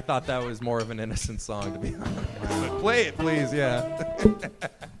 I thought that was more of an innocent song, to be honest. But play it, please, yeah.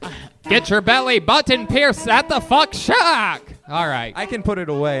 Get your belly button pierced at the fuck shack. All right. I can put it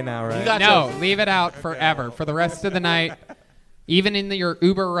away now, right? No, leave it out forever for the rest of the night. Even in your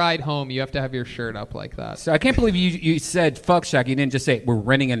Uber ride home, you have to have your shirt up like that. So I can't believe you said fuck shack. You didn't just say we're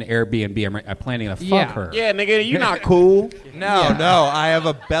renting an Airbnb. I'm planning to fuck her. Yeah, nigga, you not cool. No, I have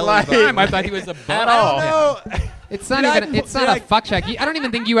a belly button. I thought he was a At all. No. It's not even. It's not a fuck shack. I don't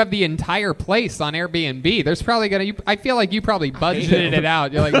even think you have the entire place on Airbnb. There's probably I feel like you probably budgeted it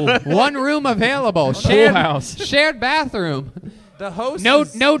out. You're like one room available, shared house, shared bathroom. The host.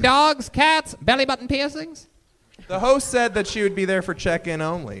 No dogs, cats, belly button piercings. The host said that she would be there for check-in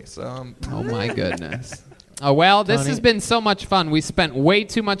only. So. Oh my goodness. Oh, well, this has been so much fun. We spent way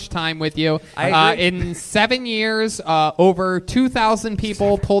too much time with you. I agree. In 7 years, over 2,000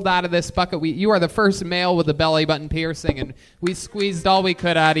 people pulled out of this bucket. You are the first male with a belly button piercing, and we squeezed all we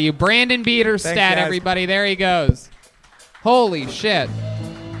could out of you. Brandon Beaterstadt, Thanks, guys. everybody. There he goes. Holy shit.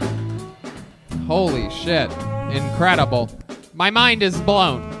 Holy shit. Incredible. My mind is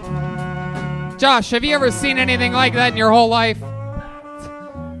blown. Josh, have you ever seen anything like that in your whole life?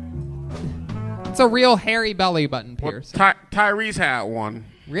 It's a real hairy belly button piercing. Tyrese had one.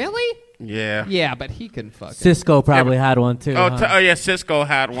 Really? Yeah. Yeah, but he can fuck it. Cisco probably had one too. Oh yeah, Cisco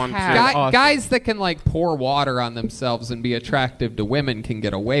had one too. Guys that can like pour water on themselves and be attractive to women can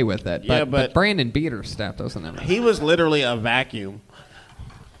get away with it. Yeah, but Brandon Beaterstaff doesn't have it. He was literally a vacuum.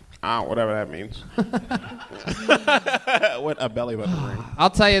 Whatever that means. With a belly button ring. I'll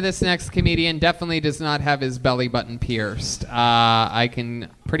tell you, this next comedian definitely does not have his belly button pierced. I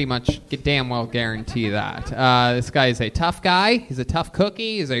can pretty much damn well guarantee that. This guy is a tough guy. He's a tough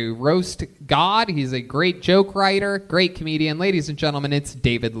cookie. He's a roast god. He's a great joke writer, great comedian. Ladies and gentlemen, it's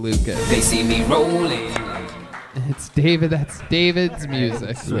David Lucas. They see me rolling. It's David. That's David's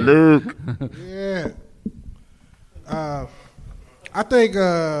music. Luke. Yeah. I think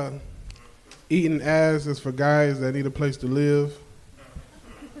eating ass is for guys that need a place to live.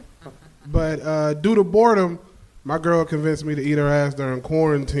 But due to boredom, my girl convinced me to eat her ass during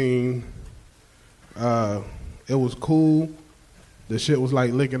quarantine. It was cool. The shit was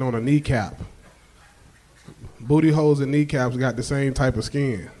like licking on a kneecap. Booty holes and kneecaps got the same type of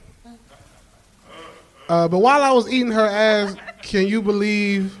skin. But while I was eating her ass, can you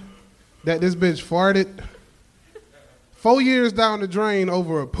believe that this bitch farted? 4 years down the drain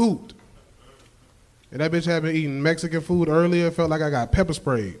over a poot. And that bitch had been eating Mexican food earlier. It felt like I got pepper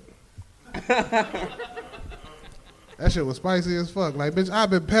sprayed. That shit was spicy as fuck. Like, bitch,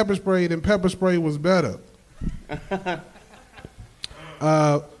 I've been pepper sprayed and pepper spray was better.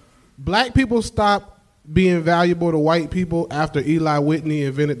 Black people stopped being valuable to white people after Eli Whitney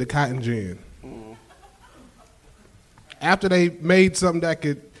invented the cotton gin. After they made something that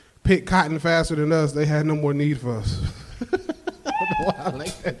could pick cotton faster than us, they had no more need for us. I don't know why I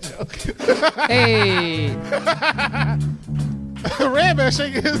like that joke. Hey. Redban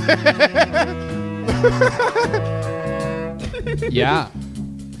shaking his head. Yeah.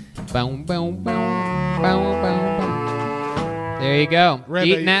 Boom, boom, boom, boom, boom, boom. There you go.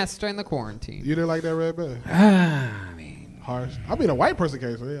 Eating ass during the quarantine. You didn't like that, Redban? Harsh. I mean, a white person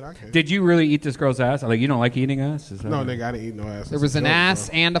can't say it. I can't. Did you really eat this girl's ass? Like, you don't like eating ass? No, nigga, I didn't eat no ass. There was an ass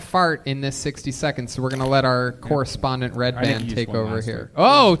and a fart in this 60 seconds, so we're going to let our correspondent Redban take over here.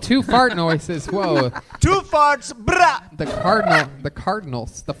 Oh, 2 fart noises. Whoa. 2 farts, brah. The Cardinal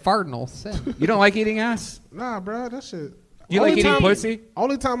sin. You don't like eating ass? Nah, bro, that shit. You like eating pussy?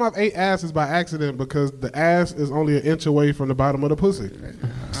 Only time I've ate ass is by accident because the ass is only an inch away from the bottom of the pussy.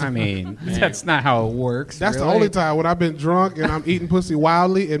 I mean, that's not how it works. That's really. the only time when I've been drunk and I'm eating pussy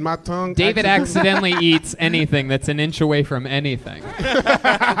wildly and my tongue. David accidentally eats anything that's an inch away from anything.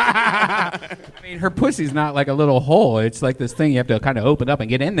 I mean, her pussy's not like a little hole. It's like this thing you have to kind of open up and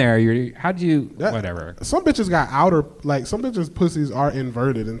get in there. Whatever. Some bitches got outer, like some bitches' pussies are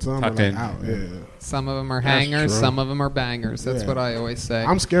inverted and some Tucked are in. like out. Yeah. Some of them are hangers, some of them are bangers. That's what I always say.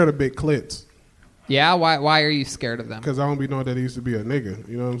 I'm scared of big clits. Yeah? Why are you scared of them? Because I don't be knowing that he used to be a nigga.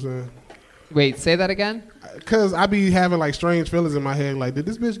 You know what I'm saying? Wait, say that again? Because I be having like strange feelings in my head. Like, did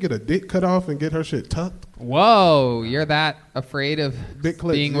this bitch get a dick cut off and get her shit tucked? Whoa, you're that afraid of big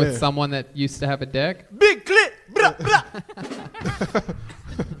clits, being with someone that used to have a dick? Big clit, brah, brah.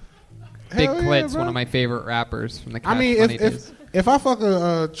 Big Clit's one of my favorite rappers from the Cash I mean, Money days. if I fuck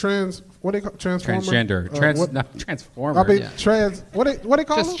a trans, what they call transformer? Transgender. Transformer. I mean, trans. What they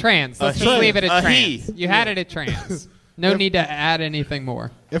call Just them? trans. Let's just leave it at trans. You had it at trans. No need to add anything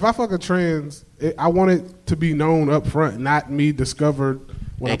more. If I fuck a trans, I want it to be known up front, not me discovered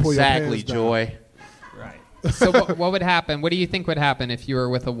when I pull your pants down. Joy. Right. So what would happen? What do you think would happen if you were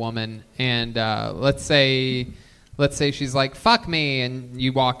with a woman and let's say she's like, fuck me, and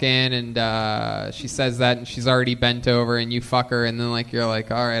you walk in and she says that and she's already bent over and you fuck her and then like you're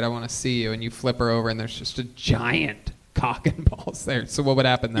like, all right, I want to see you, and you flip her over and there's just a giant cock and balls there. So what would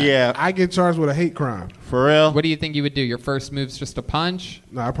happen then? Yeah, I get charged with a hate crime. For real? What do you think you would do? Your first move's just a punch?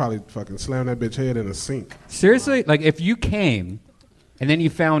 No, I'd probably fucking slam that bitch head in a sink. Seriously? Like, if you came and then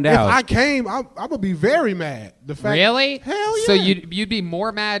you found out. If I came, I'm going to be very mad. The fact, really? Hell yeah. So you'd be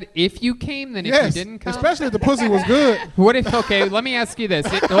more mad if you came than if you didn't come? Especially if the pussy was good. What if, okay, let me ask you this.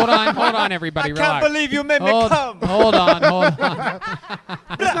 Hold on, everybody. I relax. can't believe you made me come. Hold on.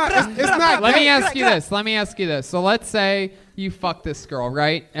 It's not Let me ask you this. So let's say you fuck this girl,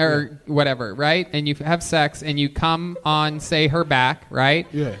 right? Or whatever, right? And you have sex and you come on, say, her back, right?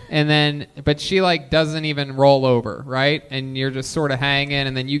 Yeah. And then, but she like doesn't even roll over, right? And you're just sort of hanging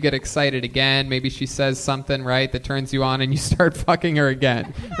and then you get excited again. Maybe she says something, right, that turns you on and you start fucking her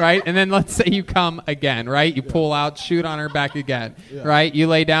again, right? And then let's say you come again, right? You pull out, shoot on her back again, right? You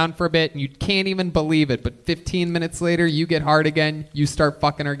lay down for a bit and you can't even believe it. But 15 minutes later, you get hard again. You start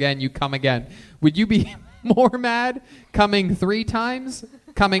fucking her again. You come again. Would you be more mad coming 3 times,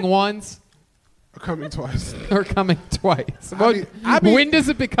 coming once, Coming twice. Or coming twice. When does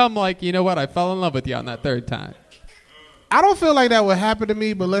it become like, you know what, I fell in love with you on that third time? I don't feel like that would happen to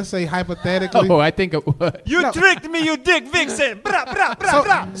me, but let's say hypothetically. Oh, I think it would. You tricked me, you dick vixen. Bra, bra, bra,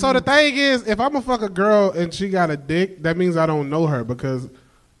 bra. So the thing is, if I'm gonna fuck a girl and she got a dick, that means I don't know her because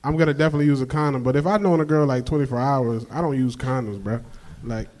I'm gonna definitely use a condom. But if I know a girl like 24 hours, I don't use condoms, bro.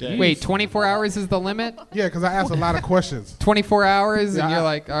 Like, wait, 24 hours is the limit? Yeah, because I ask a lot of questions. 24 hours, Yeah, and you're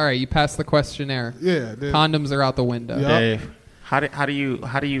like, all right, you passed the questionnaire. Yeah, condoms are out the window. Dave, how do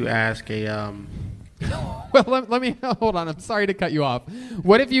you ask a Well, let me hold on. I'm sorry to cut you off.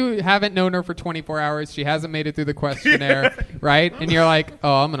 What if you haven't known her for 24 hours? She hasn't made it through the questionnaire, right? And you're like,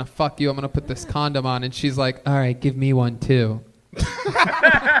 oh, I'm gonna fuck you. I'm gonna put this condom on, and she's like, all right, give me one too.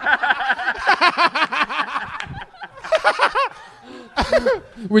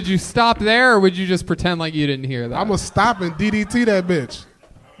 Would you stop there, or would you just pretend like you didn't hear that? I'm gonna stop and DDT that bitch.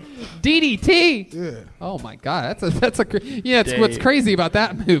 DDT? Yeah. Oh my God, that's a it's what's crazy about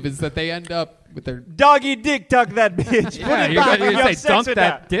that move is that they end up with their doggy dick tuck that bitch. Yeah, you're gonna say dunk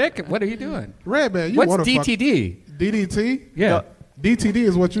that dick. What are you doing? Redban, you what's wanna DTD? DDT? Yeah. DTD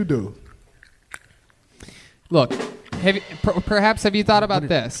is what you do. Look, perhaps have you thought about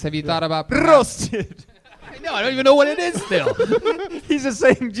this? Have you thought about roasted? No, I don't even know what it is still. He's just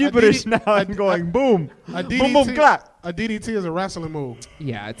saying gibberish now and going boom. A DDT, boom, boom, clap. A DDT is a wrestling move.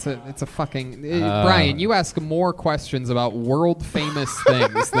 Yeah, it's a fucking Brian. You ask more questions about world famous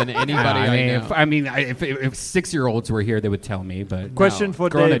things than anybody I know. If 6-year-olds were here, they would tell me. But question for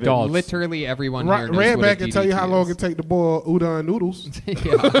grown David. adults. Literally everyone here knows Redban what a can tell you how long it take to boil udon noodles.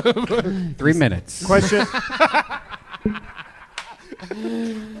 3 minutes. Question.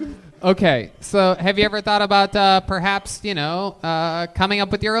 Okay, so have you ever thought about perhaps, coming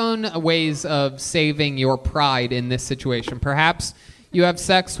up with your own ways of saving your pride in this situation? Perhaps you have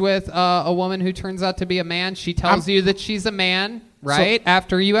sex with a woman who turns out to be a man. She tells you that she's a man, right?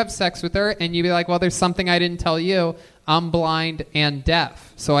 After you have sex with her, and you be like, well, there's something I didn't tell you. I'm blind and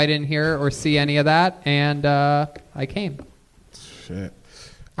deaf, so I didn't hear or see any of that, and I came. Shit. Okay,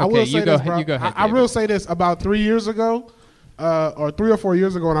 I will say this, bro. you go ahead, I will say this. About 3 years ago, or 3 or 4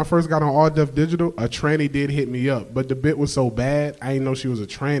 years ago when I first got on All Def Digital, a tranny did hit me up. But the bit was so bad, I didn't know she was a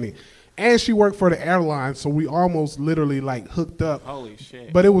tranny. And she worked for the airline, so we almost literally like hooked up. Holy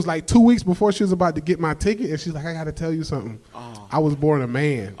shit. But it was like 2 weeks before she was about to get my ticket, and she's like, I got to tell you something. Oh. I was born a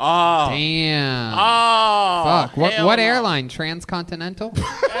man. Oh. Damn. Oh. Fuck. What airline? Transcontinental?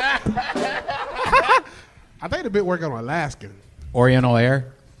 I think the bit worked on Alaskan. Oriental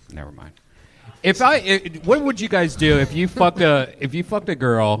Air? Never mind. What would you guys do if you fucked a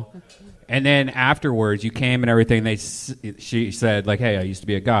girl, and then afterwards you came and everything? She said like, "Hey, I used to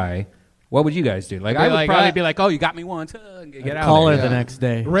be a guy." What would you guys do? Like, I would probably be like, "Oh, you got me once. Get out." Call of her there. the next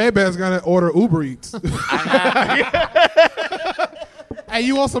day. Redban's gonna order Uber Eats. Hey,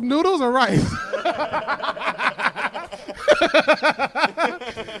 you want some noodles or rice?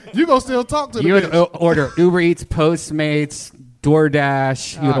 You gonna still talk to the You would bitch. order Uber Eats, Postmates,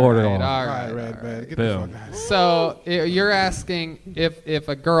 DoorDash. You would order all. All right, Redban. Get the fuck out of here. So you're asking if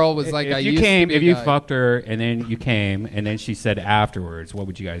a girl was like, if you fucked her and then you came and then she said afterwards, what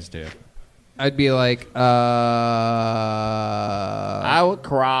would you guys do? I'd be like, I would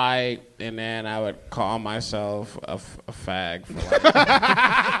cry and then I would call myself a fag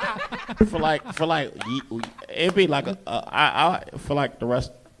for like it'd be like for like the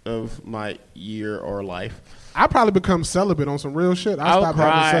rest of my year or life. I'd probably become celibate on some real shit. I would stop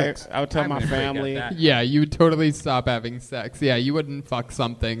cry. having sex. I would tell my family. Yeah, you would totally stop having sex. Yeah, you wouldn't fuck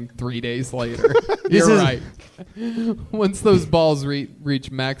something 3 days later. This You're is- right. Once those balls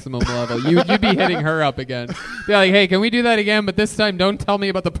reach maximum level, you'd be hitting her up again. Be like, hey, can we do that again? But this time, don't tell me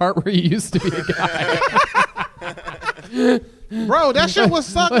about the part where you used to be a guy. Bro, that shit would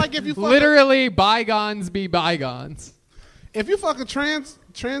suck. Like if you fuck literally bygones be bygones. if you fuck a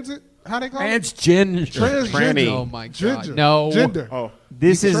transit, how they call it? Transgender. Oh my god, Ginger. no. Gender. Oh,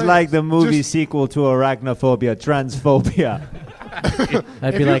 This is Trans- like the movie just- sequel to Arachnophobia, Transphobia.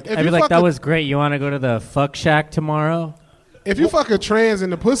 I'd If be you- like, if I'd you be like, fuck that a- was great. You want to go to the fuck shack tomorrow? If you fuck a trans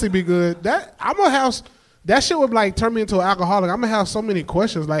and the pussy be good, that shit would like turn me into an alcoholic. I'm gonna have so many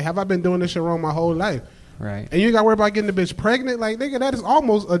questions. Like, have I been doing this shit wrong my whole life? Right. And you gotta worry about getting the bitch pregnant. Like, nigga, that is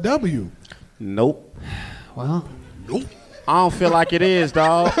almost a W. nope. Well, I don't feel like it is,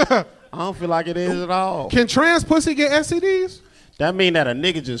 dog. I don't feel like it is at all. Can trans pussy get STDs? That mean that a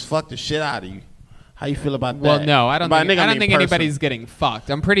nigga just fucked the shit out of you. How you feel about well, that? no, I don't By think, nigga, I don't mean think person. anybody's getting fucked.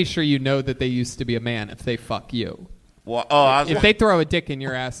 I'm pretty sure you know that they used to be a man if they fuck you. Well, I was If they throw a dick in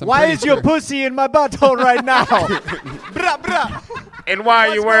your ass, I'm Why pretty is your sure- pussy in my butthole right now? Brah, brah. And why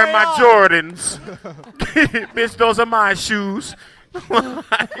are you wearing my Jordans? Bitch, those are my shoes.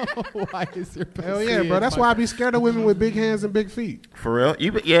 Why is your pussy? Hell yeah, bro. That's why I be scared of women with big hands and big feet. For real?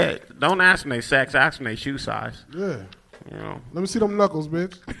 Yeah. Don't ask them their sex. Ask them their shoe size. Yeah. You know. Let me see them knuckles,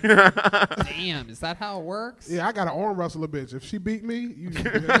 bitch. Damn, is that how it works? Yeah, I got to arm wrestle a bitch. If she beat me,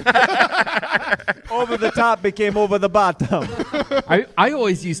 Over the top became over the bottom. I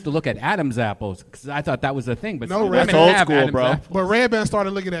always used to look at Adam's apples because I thought that was a thing. But No, women that's old have school, Adam's bro. apples. But Redban started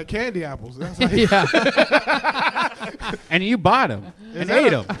looking at candy apples. That's how And you bought them and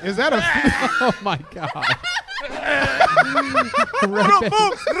ate them. Is that a... Oh, my God.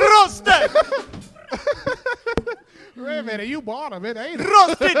 Roasted! Redban, you bought them. It ain't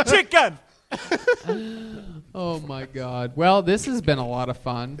Roasted chicken! Oh, my God. Well, this has been a lot of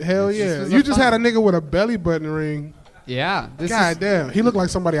fun. Hell yeah. You just had a nigga with a belly button ring. Yeah. God damn. He looked like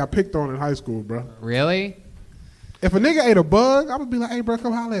somebody I picked on in high school, bro. Really? If a nigga ate a bug, I would be like, hey, bro,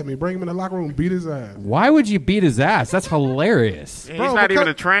 come holler at me. Bring him in the locker room, beat his ass. Why would you beat his ass? That's hilarious. Yeah, he's not even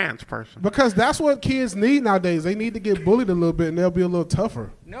a trans person. Because that's what kids need nowadays. They need to get bullied a little bit, and they'll be a little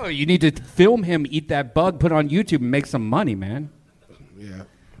tougher. No, you need to film him eat that bug, put it on YouTube, and make some money, man. Yeah.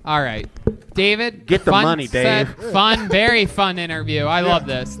 All right. David. Get the money, Dave. Fun, very fun interview. I love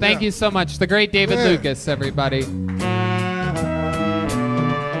this. Thank you so much. The great David Lucas, everybody.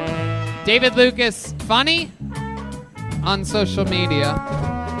 David Lucas, funny on social media.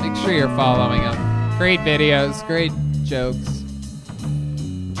 Make sure you're following him. Great videos, great jokes.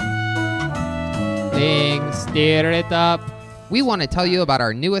 Things, stir it up. We want to tell you about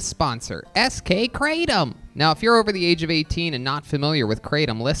our newest sponsor, SK Kratom. Now, if you're over the age of 18 and not familiar with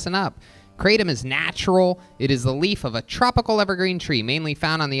Kratom, listen up. Kratom is natural. It is the leaf of a tropical evergreen tree, mainly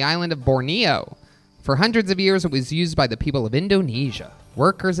found on the island of Borneo. For hundreds of years, it was used by the people of Indonesia.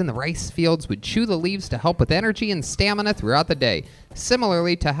 Workers in the rice fields would chew the leaves to help with energy and stamina throughout the day,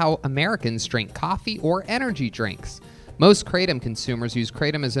 similarly to how Americans drink coffee or energy drinks. Most Kratom consumers use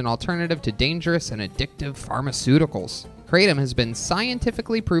Kratom as an alternative to dangerous and addictive pharmaceuticals. Kratom has been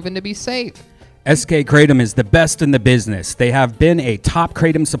scientifically proven to be safe. SK Kratom is the best in the business. They have been a top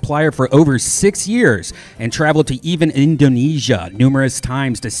Kratom supplier for over 6 years and traveled to even Indonesia numerous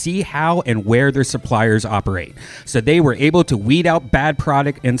times to see how and where their suppliers operate. So they were able to weed out bad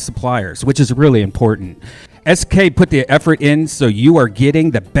product and suppliers, which is really important. SK put the effort in, so you are getting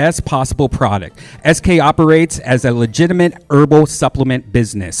the best possible product. SK operates as a legitimate herbal supplement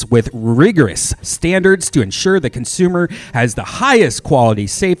business with rigorous standards to ensure the consumer has the highest quality,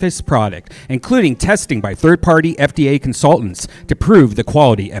 safest product, including testing by third-party FDA consultants to prove the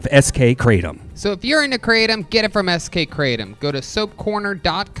quality of SK Kratom. So if you're into Kratom, get it from SK Kratom. Go to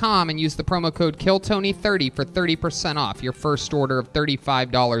soapcorner.com and use the promo code KILLTONY30 for 30% off your first order of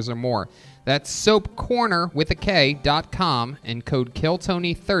 $35 or more. That's soapcorner with a K.com and code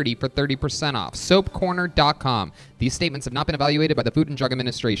KILLTONY30 for 30% off. Soapcorner.com. These statements have not been evaluated by the Food and Drug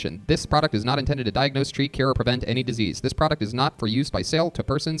Administration. This product is not intended to diagnose, treat, cure, or prevent any disease. This product is not for use by sale to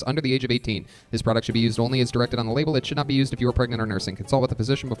persons under the age of 18. This product should be used only as directed on the label. It should not be used if you are pregnant or nursing. Consult with a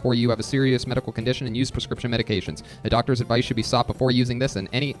physician before you have a serious medical condition and use prescription medications. A doctor's advice should be sought before using this and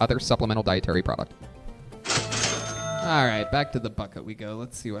any other supplemental dietary product. All right, back to the bucket we go.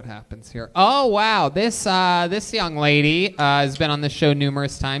 Let's see what happens here. Oh, wow. This young lady has been on the show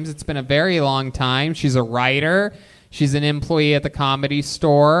numerous times. It's been a very long time. She's a writer. She's an employee at the Comedy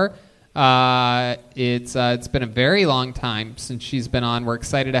Store. It's been a very long time since she's been on. We're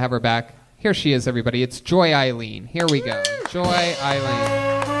excited to have her back. Here she is, everybody. It's Joy Eileen. Here we go. Joy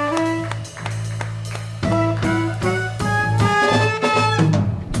Eileen.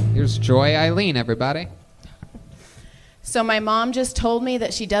 Here's Joy Eileen, everybody. So my mom just told me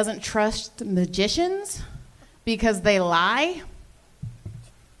that she doesn't trust magicians because they lie.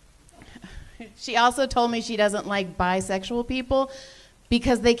 She also told me she doesn't like bisexual people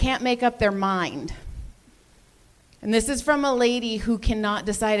because they can't make up their mind. And this is from a lady who cannot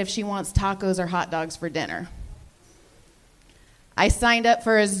decide if she wants tacos or hot dogs for dinner. I signed up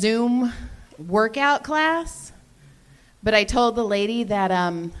for a Zoom workout class, but I told the lady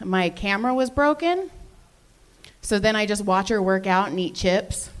that my camera was broken. So then I just watch her work out and eat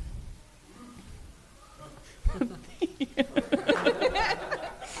chips.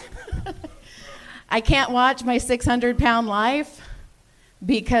 I can't watch my 600-pound life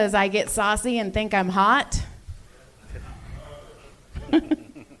because I get saucy and think I'm hot.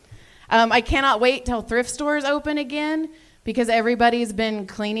 I cannot wait till thrift stores open again because everybody's been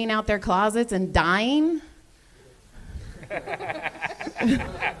cleaning out their closets and dying.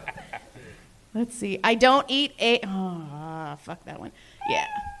 Let's see. I don't eat fuck that one. Yeah.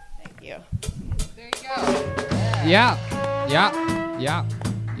 Thank you. There you go. Yeah. Yeah.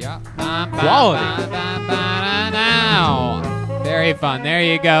 Yeah. Quality. Now. Very fun. There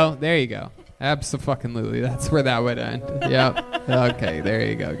you go. There you go. Abso-fucking-lutely. That's where that would end. Yep. Okay, there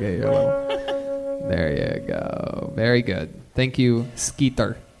you go. Get your little... There you go. Very good. Thank you,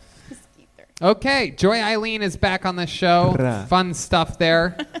 Skeeter. Okay, Joy Eileen is back on the show. Fun stuff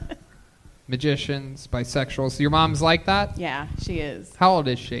there. Magicians, bisexuals. Your mom's like that? Yeah, she is. How old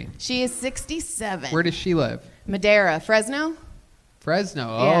is she? She is 67. Where does she live? Madeira, Fresno. Fresno.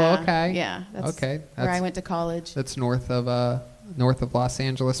 Oh, Yeah, okay. yeah, that's okay. where I went to college. That's north of Los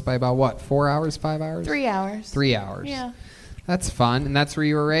Angeles by about what? 4 hours? 5 hours? 3 hours. 3 hours. Yeah. That's fun. And that's where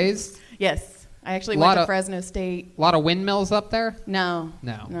you were raised? Yes. I actually went to Fresno State. A lot of windmills up there? No.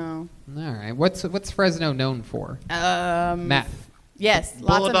 No. All right. What's Fresno known for? Meth. Yes.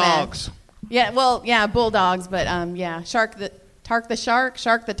 Lots Bulldogs. of meth. Yeah. Well, yeah, Bulldogs, but yeah, Shark the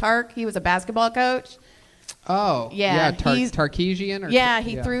Tark. He was a basketball coach. Oh. Yeah. Tarkesian?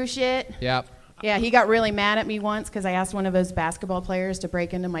 He threw shit. Yep. Yeah, he got really mad at me once because I asked one of those basketball players to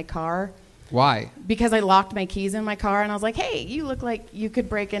break into my car. Why? Because I locked my keys in my car, and I was like, hey, you look like you could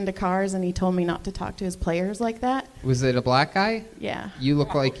break into cars, and he told me not to talk to his players like that. Was it a black guy? Yeah. You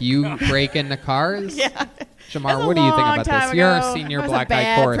look like you break into cars? Yeah. Jamar, what do you think about this? You're our senior black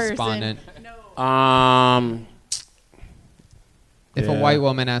guy correspondent. If a white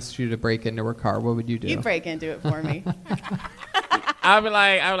woman asked you to break into her car, what would you do? You break into it for me. I'd be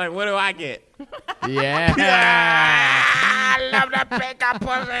like, what do I get? Yeah. I love that pink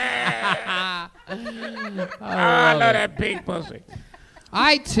pussy. I love that pink pussy.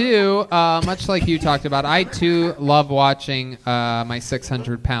 I, too, much like you talked about, I, too, love watching My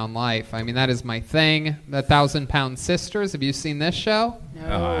 600-Pound Life. I mean, that is my thing. The 1,000-Pound Sisters. Have you seen this show?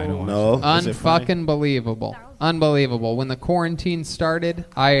 No. I don't know. Unfucking believable. Unbelievable. When the quarantine started,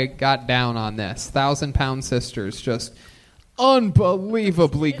 I got down on this. 1,000-Pound Sisters. Just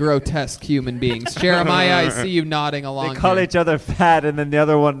unbelievably grotesque human beings. Jeremiah, I see you nodding along. They call here. each other fat, and then the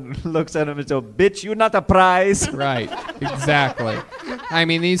other one looks at him and says, bitch, you're not a prize. Right, exactly. I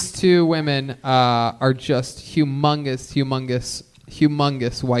mean, these two women are just humongous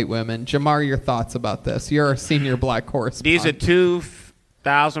white women. Jamar, your thoughts about this? You're a senior black correspondent. These are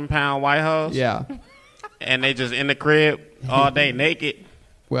 2,000-pound white hoes? Yeah. And they just in the crib all day naked?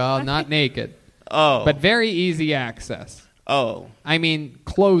 Well, not naked. Oh. But very easy access. Oh. I mean,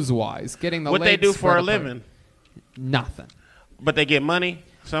 clothes-wise, getting the what legs they do for a spread apart. living? Nothing. But they get money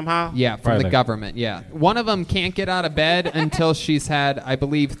somehow? Yeah, from the government, yeah. One of them can't get out of bed until she's had, I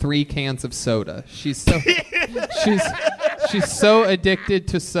believe, 3 cans of soda. She's so she's so addicted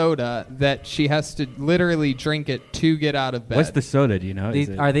to soda that she has to literally drink it to get out of bed. What's the soda? Do you know?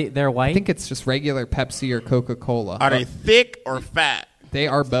 They're white? I think it's just regular Pepsi or Coca-Cola. Are they thick or fat? They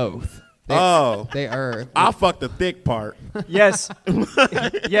are both. They are. I'll fuck the thick part. Yes.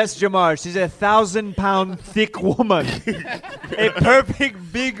 Yes, Jamar. She's a 1,000-pound thick woman. A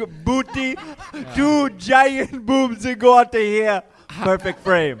perfect big booty. 2 giant boobs that go out to here. Perfect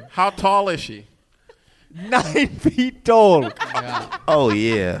frame. How tall is she? 9 feet tall. Yeah. Oh,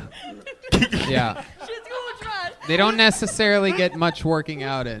 yeah. Yeah. They don't necessarily get much working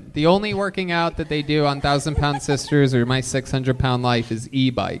out in. The only working out that they do on 1,000-Pound Sisters or My 600-Pound Life is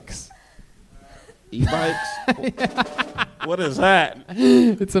e-bikes. E-bikes? What is that?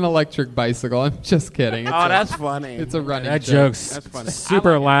 It's an electric bicycle. I'm just kidding. It's that's funny. It's a running That joke. joke's That's funny.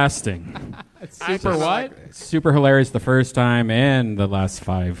 super lasting. Super what? Super hilarious the first time and the last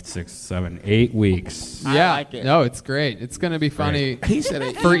 5, 6, 7, 8 weeks. Yeah. like it. No, it's great. It's going to be funny He said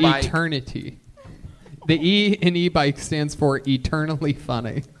an for e-bike. eternity. The E in e-bike stands for eternally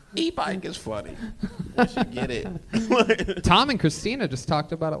funny. E-bike is funny. I should get it. Tom and Christina just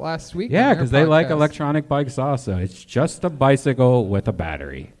talked about it last week. Yeah, because they like podcast. electronic bikes also. It's just a bicycle with a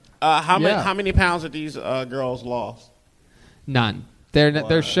battery. How many pounds have these girls lost? None.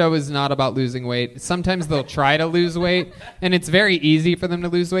 Their show is not about losing weight. Sometimes they'll try to lose weight, and it's very easy for them to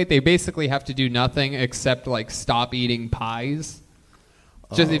lose weight. They basically have to do nothing except like stop eating pies.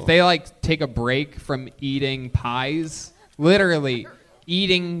 Just if they like take a break from eating pies, literally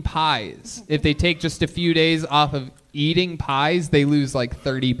eating pies. If they take just a few days off of eating pies, they lose like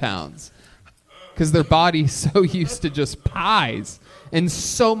 30 pounds. Because their body's so used to just pies and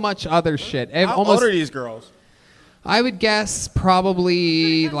so much other shit. How old are these girls? I would guess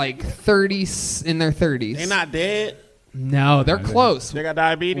probably like 30, in their 30s. They're not dead? No, they're close. They got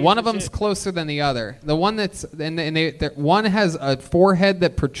diabetes? One of them's closer than the other. The one that's one has a forehead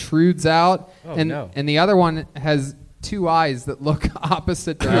that protrudes out, and the other one has 2 eyes that look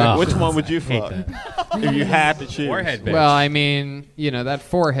opposite directions. Which one would you fuck if you had to choose? Forehead bitch. Well, I mean, that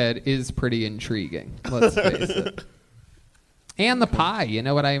forehead is pretty intriguing. Let's face it. And the pie, you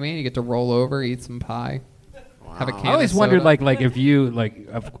know what I mean? You get to roll over, eat some pie. Have a can I always of wondered, soda. like if you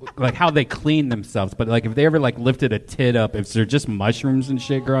like how they clean themselves, but like if they ever like lifted a tit up, if there just mushrooms and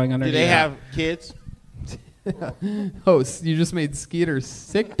shit growing under. Do they have kids? Oh, you just made Skeeter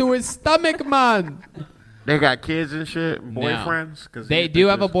sick to his stomach, man. They got kids and shit, boyfriends. No. They do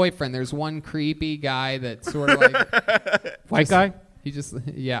have a boyfriend. There's one creepy guy that's sort of like white guy. He just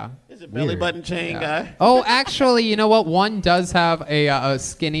yeah. Is it belly button chain guy? Oh, actually, you know what? One does have a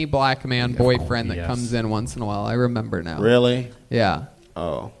skinny black man boyfriend that comes in once in a while. I remember now. Really? Yeah.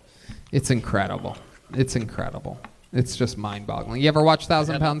 Oh. It's incredible. It's incredible. It's just mind-boggling. You ever watch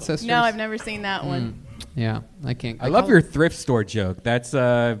 1,000-Pound Sisters? No, I've never seen that one. Yeah, I can't. I love your thrift store joke. That's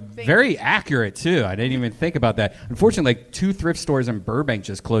very accurate too. I didn't even think about that. Unfortunately, like 2 thrift stores in Burbank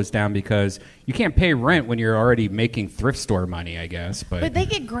just closed down because you can't pay rent when you're already making thrift store money, I guess. But they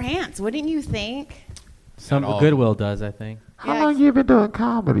get grants, wouldn't you think? Some Goodwill does, I think. How long you been doing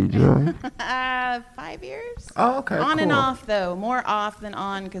comedy, Joey? 5 years. Oh, okay. On and cool. off, though. More off than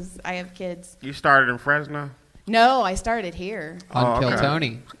on because I have kids. You started in Fresno? No, I started here. On Kill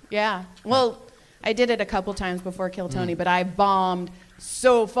Tony. Yeah. Well, I did it a couple times before Kill Tony, but I bombed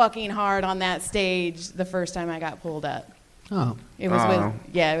so fucking hard on that stage the first time I got pulled up. Oh. It was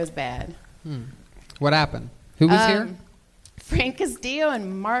it was bad. What happened? Who was here? Frank Castillo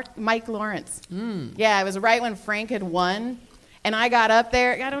and Mike Lawrence. Yeah, it was right when Frank had won. And I got up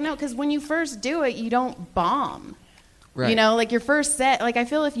there. I don't know, because when you first do it, you don't bomb. Right. You know, like your first set, like I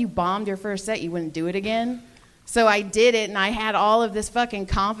feel if you bombed your first set, you wouldn't do it again. So I did it, and I had all of this fucking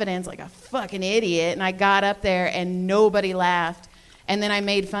confidence like a fucking idiot, and I got up there, and nobody laughed. And then I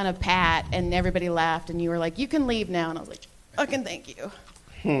made fun of Pat, and everybody laughed, and you were like, you can leave now. And I was like, fucking thank you.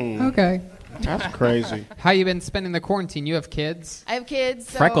 Okay. That's crazy. How you been spending the quarantine? You have kids? I have kids.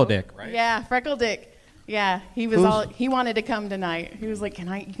 So, Freckle Dick, right? Yeah, Freckle Dick. Yeah, he wanted to come tonight. He was like,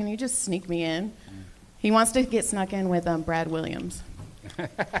 can you just sneak me in? He wants to get snuck in with Brad Williams.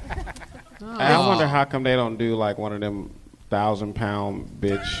 I wonder how come they don't do like one of them 1,000-pound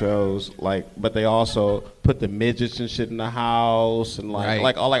bitch shows, like, but they also put the midgets and shit in the house and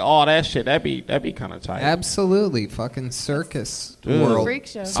like all that shit. That'd be kind of tight. Absolutely, fucking circus Dude. world, Freak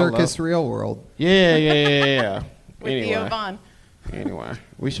show. circus real world. Yeah. With Theo Vaughn. Anyway,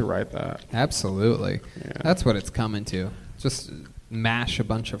 we should write that. Absolutely. Yeah. That's what it's coming to. Just mash a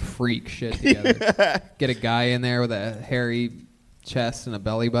bunch of freak shit together. Get a guy in there with a hairy chest and a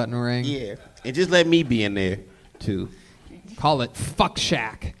belly button ring. Yeah, and just let me be in there too. Call it Fuck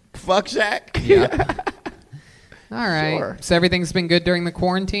Shack. Fuck Shack? Yeah. All right. Sure. So everything's been good during the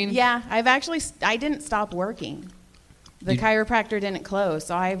quarantine? Yeah, I didn't stop working. The chiropractor didn't close,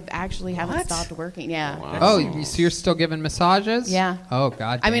 so I actually haven't stopped working. Yeah. Wow. Oh, so you're still giving massages? Yeah. Oh,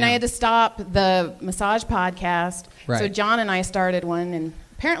 God. I mean, I had to stop the massage podcast. Right. So John and I started one, and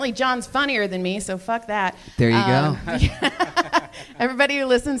apparently John's funnier than me, so fuck that. There you go. Everybody who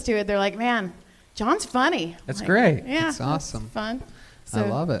listens to it, they're like, man, John's funny. That's like, great. Yeah. That's awesome. Fun. I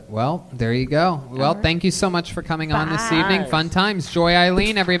love it. Well, there you go. Well, right. Thank you so much for coming on this Bye. evening. Fun times. Joy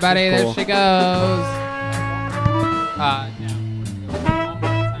Eileen, everybody. Cool. There she goes.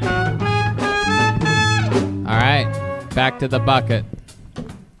 All right. Back to the bucket.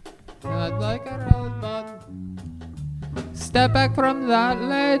 Like a rosebud. Step back from that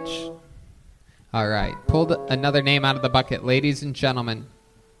ledge. All right. Pulled another name out of the bucket. Ladies and gentlemen,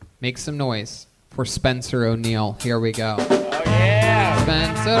 make some noise for Spencer O'Neill. Here we go. Oh yeah.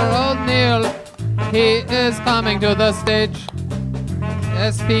 Spencer O'Neill, he is coming to the stage.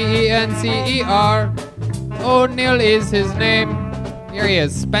 Spencer. O'Neill is his name. Here he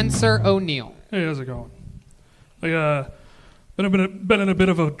is, Spencer O'Neill. Hey, how's it going? Been in a bit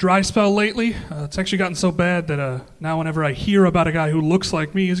of a dry spell lately. It's actually gotten so bad that now whenever I hear about a guy who looks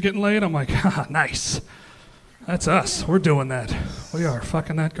like me is getting laid, I'm like, ah, nice. That's us. We're doing that. We are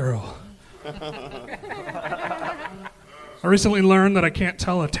fucking that girl. I recently learned that I can't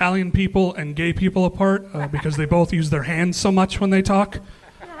tell Italian people and gay people apart because they both use their hands so much when they talk.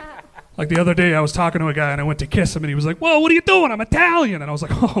 Like the other day, I was talking to a guy and I went to kiss him and he was like, whoa, what are you doing? I'm Italian. And I was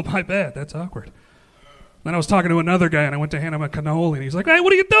like, oh, my bad. That's awkward. Then I was talking to another guy and I went to hand him a cannoli and he's like, hey,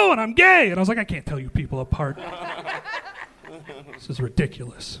 what are you doing? I'm gay. And I was like, I can't tell you people apart. This is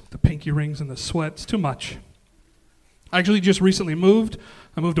ridiculous. The pinky rings and the sweat. It's too much. I actually just recently moved.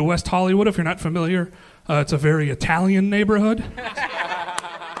 I moved to West Hollywood, if you're not familiar. It's a very Italian neighborhood.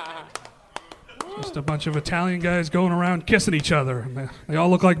 Just a bunch of Italian guys going around kissing each other. And they all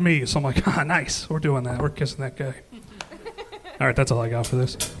look like me, so I'm like, ah, nice. We're doing that. We're kissing that guy. All right, that's all I got for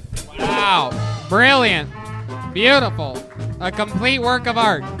this. Wow. Brilliant. Beautiful. A complete work of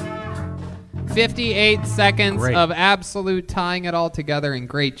art. 58 seconds Great. of absolute tying it all together and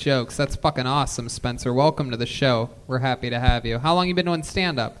great jokes. That's fucking awesome, Spencer. Welcome to the show. We're happy to have you. How long you been doing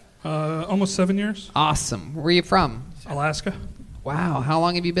stand-up? Almost 7 years. Awesome. Where are you from? Alaska. Wow. How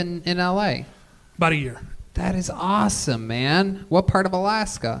long have you been in L.A.? About a year. That is awesome, man. What part of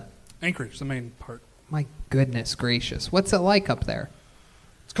Alaska? Anchorage, the main part. My goodness gracious. What's it like up there?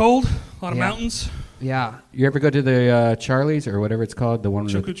 It's cold. A lot of mountains. Yeah. You ever go to the Charlie's or whatever it's called? The one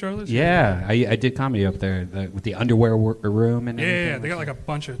with Choku Charlie's? Yeah, I did comedy up there with the underwear room and everything. Yeah, they got like a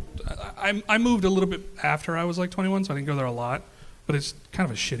bunch of. I moved a little bit after I was like 21, so I didn't go there a lot. But it's kind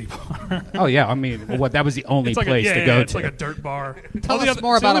of a shitty bar. Oh yeah, I mean, that was the only like place to go to. It's like a dirt bar. Tell us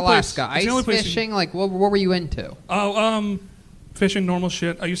more about Alaska. Ice fishing, like what were you into? Oh, fishing, normal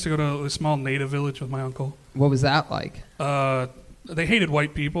shit. I used to go to a small native village with my uncle. What was that like? They hated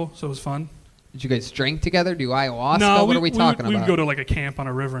white people, so it was fun. Did you guys drink together? Do ayahuasca? No, what are we talking we about? would go to like a camp on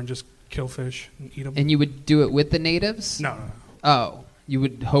a river and just kill fish and eat them. And you would do it with the natives? No. Oh, you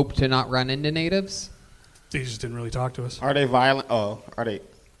would hope to not run into natives? They just didn't really talk to us. Are they violent? Oh, are they?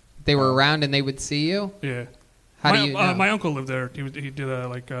 They were around and they would see you? Yeah. How do you know? My uncle lived there. He did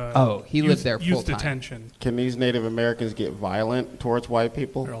he lived there youth full-time. detention. Can these Native Americans get violent towards white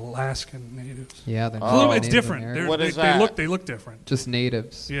people? They're Alaskan natives. Yeah, they're it's different. What is they that? They look different. Just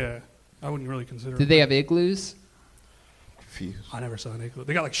natives. Yeah, I wouldn't really consider. Did they have igloos? Confused. I never saw an igloo.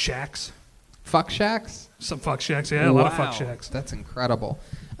 They got like shacks. Fuck shacks? Some fuck shacks. Yeah, a lot of fuck shacks. That's incredible.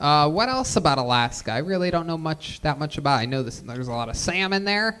 What else about Alaska? I really don't know that much about. I know there's a lot of salmon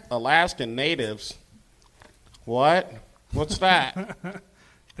there. Alaskan natives. What? What's that?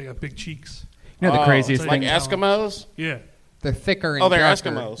 They got big cheeks. You know the craziest like thing? Eskimos? Yeah. They're thicker and they're darker.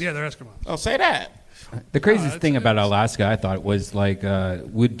 Eskimos. Yeah, they're Eskimos. Oh, say that. The craziest thing about Alaska, I thought, was like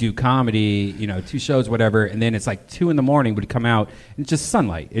we'd do comedy, 2 shows, whatever, and then it's like 2 a.m. would come out, and it's just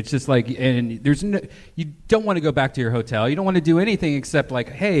sunlight. It's just like, and there's no, you don't want to go back to your hotel. You don't want to do anything except like,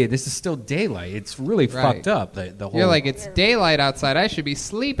 hey, this is still daylight. It's really fucked up. The whole. You're like, it's daylight outside. I should be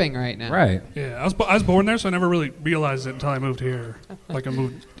sleeping right now. Right. Yeah, I was born there, so I never really realized it until I moved here. Like I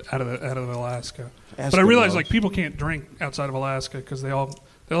moved out of Alaska. But I realized like people can't drink outside of Alaska because they all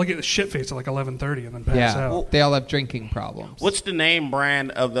get the shit faced at like 11:30 and then pass out. Well, they all have drinking problems. What's the name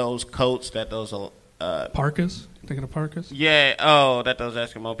brand of those coats that those parkas? Thinking of parkas? Yeah. That those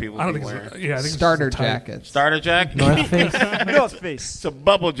Eskimo people I don't be think wearing. so. Yeah, I think starter it's tight. jackets. Starter jacket. North Face. North Face. It's a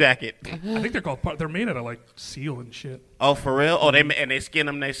bubble jacket. I think they're called. They're made out of like seal and shit. Oh, for real? Oh, they skin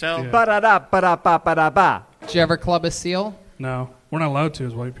them themselves. Yeah. Ba-da-da, ba-da-ba-ba-da-ba. Did you ever club a seal? No, we're not allowed to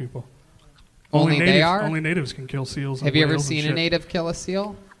as white people. Only they natives, are? Only natives can kill seals. Have you ever seen a native kill a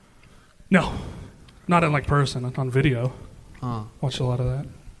seal? No, not in like person, on video. Huh. Watched a lot of that.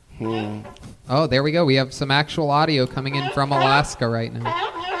 Oh, there we go. We have some actual audio coming in from Alaska right now.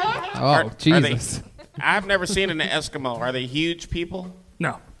 Oh, Jesus. I've never seen an Eskimo. Are they huge people?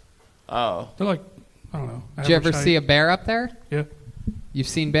 No. Oh. They're like, I don't know. Did you ever see a bear up there? Yeah. You've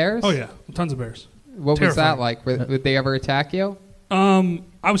seen bears? Oh, yeah. Tons of bears. What was that like? Would they ever attack you?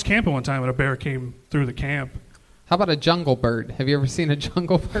 I was camping one time and a bear came through the camp. How about a jungle bird? Have you ever seen a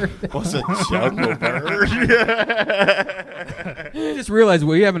jungle bird? What's a jungle bird? I just realized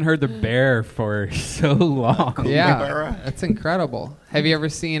we haven't heard the bear for so long. Yeah, that's incredible. Have you ever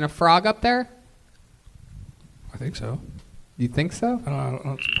seen a frog up there? I think so. You think so? I don't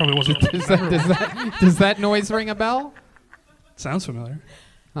know. It probably wasn't. Does that noise ring a bell? Sounds familiar.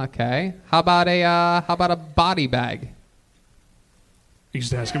 Okay. How about a body bag? You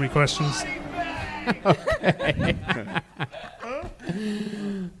just asking me questions. Okay.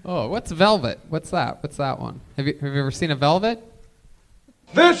 Oh, what's velvet? What's that? What's that one? Have you ever seen a velvet?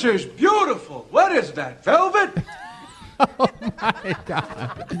 This is beautiful. What is that, velvet? Oh my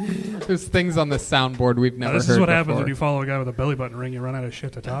God! There's things on the soundboard we've never heard This is what happens before. when you follow a guy with a belly button ring. You run out of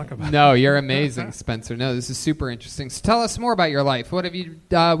shit to talk about. No, you're amazing, Spencer. No, this is super interesting. So tell us more about your life. What do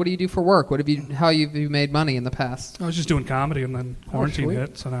you do for work? How have you made money in the past? I was just doing comedy and then quarantine sweet.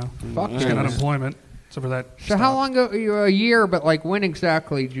 hit, so now Fuck just got unemployment. So for that. So how long ago? A year, but like when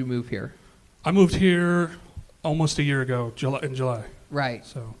exactly did you move here? I moved here almost a year ago, in July. Right.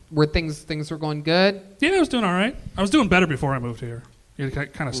 So were things were going good? Yeah, I was doing all right. I was doing better before I moved here. You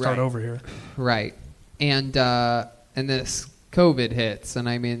kind of start Right. over here. Right. And this COVID hits, and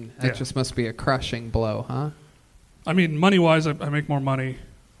I mean, it just must be a crushing blow, huh? I mean, money-wise, I make more money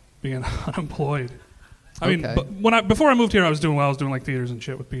being unemployed. I mean, before I moved here, I was doing well. I was doing like theaters and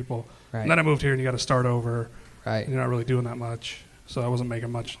shit with people. Right. And then I moved here, and you got to start over. Right. And you're not really doing that much, so I wasn't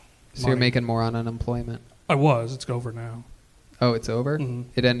making much. So you're making more on unemployment. I was. It's over now. Oh, it's over? Mm-hmm.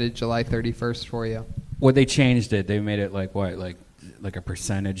 It ended July 31st for you. Well, they changed it. They made it like what, like like a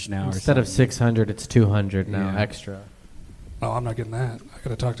percentage now. Instead or of 600, it's 200 now Yeah. extra. Oh, I'm not getting that. I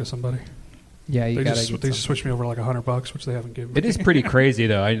gotta talk to somebody. Yeah, you They gotta just get they just switched me over like $100, which they haven't given me. It is pretty crazy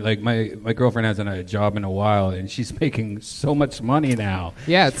though. I like my girlfriend hasn't had a job in a while, and she's making so much money now.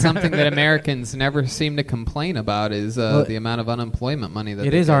 Yeah, it's something that Americans never seem to complain about is Well, the amount of unemployment money that It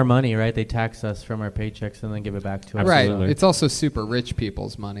they is get. our money, right? They tax us from our paychecks and then give it back to us. Right. It's also super rich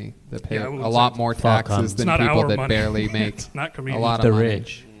people's money that pay Yeah, well, a it's lot like- more Fuck 'em. taxes It's than not people our that money. barely make It's not a comedians. lot The of money.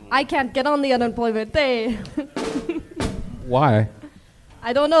 rich. I can't get on the unemployment day. Why?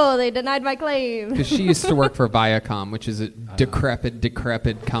 I don't know. They denied my claim. Because she used to work for Viacom, which is a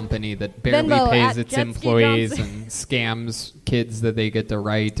decrepit company that barely Venmo pays at its Jessie employees Johnston. and scams kids that they get to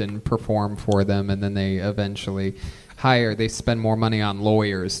write and perform for them, and then they eventually they spend more money on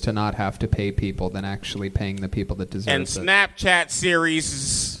lawyers to not have to pay people than actually paying the people that deserve And it. Snapchat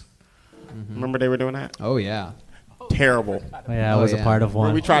series. Remember they were doing that? Oh, yeah. Terrible. Yeah, I was a part of When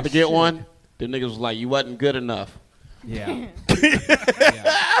one. we tried to get one, the niggas was like, you wasn't good enough. Yeah.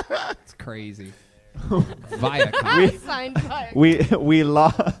 It's crazy. Viacom. Signed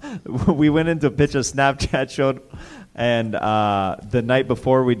Viacom. we went into pitch a Snapchat show, and the night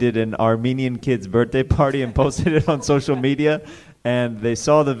before we did an Armenian kid's birthday party and posted it on social media. And they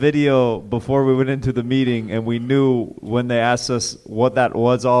saw the video before we went into the meeting, and we knew when they asked us what that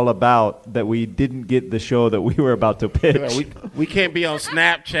was all about that we didn't get the show that we were about to pitch. Yeah, we can't be on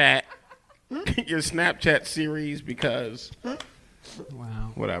Snapchat, your Snapchat series, because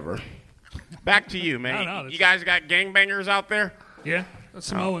whatever. Back to you, man. No, you guys got gangbangers out there? Yeah,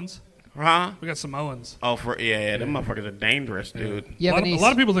 Samoans. Huh? We got Samoans. Oh, yeah, them motherfuckers are dangerous, dude. You have a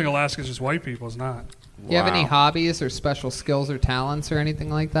lot of people think Alaska's just white people. It's not. You have any hobbies or special skills or talents or anything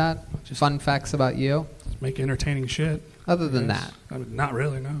like that? Just fun facts about you? Just make entertaining shit. Other than Yes. that? I mean, not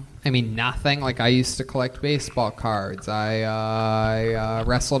really, no. I mean, nothing. Like, I used to collect baseball cards. I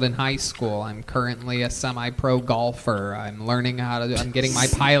wrestled in high school. I'm currently a semi-pro golfer. I'm learning I'm getting my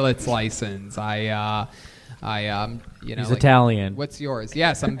pilot's license. You know, He's Italian. What's yours?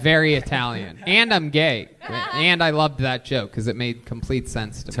 Yes, I'm very Italian. And I'm gay. And I loved that joke because it made complete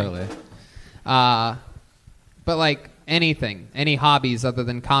sense to me. But, like, anything. Any hobbies other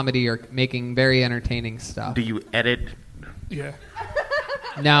than comedy or making very entertaining stuff. Do you edit? Yeah.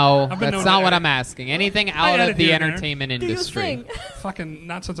 No, I've been that's known not to what edit. I'm asking. Anything I out edit of the here and there. entertainment industry. Fucking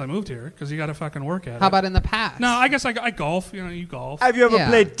not since I moved here, because you got to fucking work at it. How about in the past? No, I guess I golf. You know, you golf. Have you ever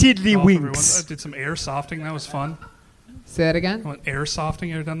played Tiddly Golf every Winks? once- I did some air-softing. That was fun. Say that again? Air-softing,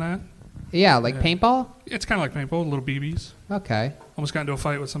 you ever done that? Yeah, like paintball? It's kind of like paintball, little BBs. Okay. Almost got into a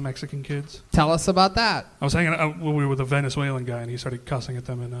fight with some Mexican kids. Tell us about that. I was hanging out when we were with a Venezuelan guy, and he started cussing at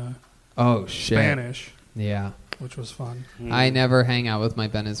them in Oh, shit. Spanish. Yeah. Which was fun. I never hang out with my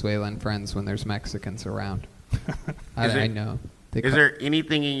Venezuelan friends when there's Mexicans around. I know. Is there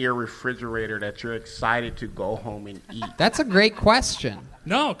anything in your refrigerator that you're excited to go home and eat? That's a great question.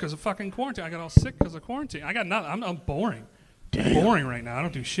 No, because of fucking quarantine. I got all sick because of quarantine. I got nothing. I'm boring. I'm boring right now. I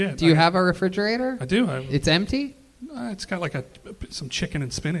don't do shit. Do you have a refrigerator? I do. It's empty? It's got like some chicken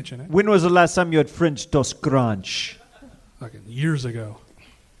and spinach in it. When was the last time you had French toast crunch? Fucking years ago.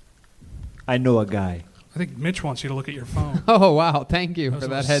 I know a guy. I think Mitch wants you to look at your phone. Oh, wow. Thank you That for was the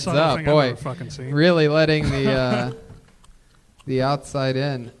that most heads subtle up. thing I've Boy, ever fucking seen. really letting the the outside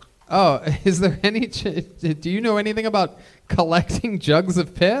in. Oh, is there any... do you know anything about collecting jugs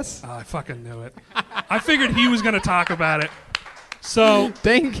of piss? I fucking knew it. I figured he was going to talk about it. So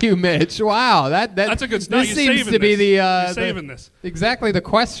thank you, Mitch. Wow, that's a good start. This You're seems saving to be this. the You're saving this. exactly the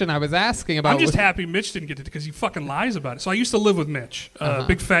question I was asking about. I'm just happy Mitch didn't get it because he fucking lies about it. So I used to live with Mitch,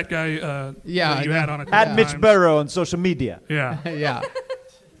 big fat guy. Yeah, that you had on it. At Mitch Burrow on social media. Yeah. Yeah.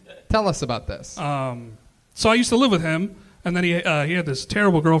 Tell us about this. So I used to live with him, and then he had this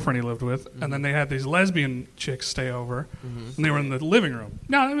terrible girlfriend he lived with, and then they had these lesbian chicks stay over, and they were in the living room.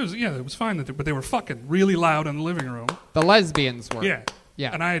 No, it was fine, but they were fucking really loud in the living room. The lesbians were. Yeah.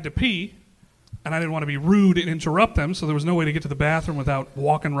 Yeah. And I had to pee, and I didn't want to be rude and interrupt them, so there was no way to get to the bathroom without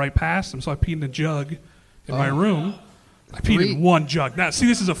walking right past them. So I peed in a jug in my room. I peed in one jug. Now, see,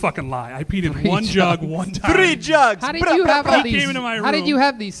 this is a fucking lie. I peed in one jug one time. 3 jugs. How did you have all He these? came into my How did room. you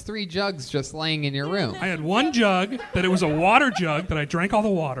have these 3 jugs just laying in your room? I had one jug that it was a water jug that I drank all the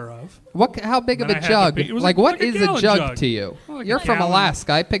water of. What? How big of Then a I had to jug? pee. It was Like, what like a is a gallon jug jug. to you? Well, like a You're from gallon.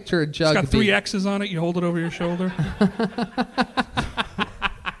 Alaska. I picture a jug. It's got 3 being- X's on it. You hold it over your shoulder.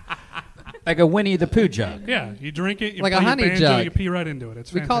 Like a Winnie the Pooh jug. Yeah, you drink it. You Like a play your honey banjo, jug. You pee right into it.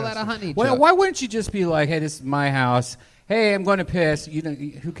 It's We call that a fantastic. honey Well, jug. why wouldn't you just be like, hey, this is my house. hey, I'm going to piss. You know,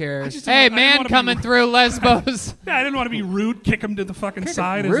 who cares? Hey, man coming through Lesbos. Yeah, I didn't want to be rude. Kick them to the fucking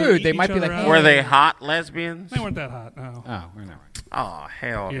side. Rude. They might be like, were they hot lesbians? They weren't that hot. No. Oh, we're not. Oh,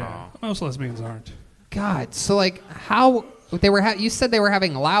 hell Yeah, most lesbians aren't. God, so like how they were? You said they were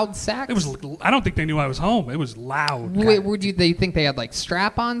having loud sex. It was. I don't think they knew I was home. It was loud. Wait, they think they had like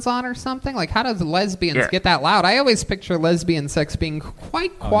strap-ons on or something? Like, how does lesbians get that loud? I always picture lesbian sex being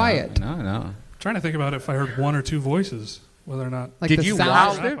quite quiet. No. I'm trying to think about if I heard one or two voices, whether or not. Like did you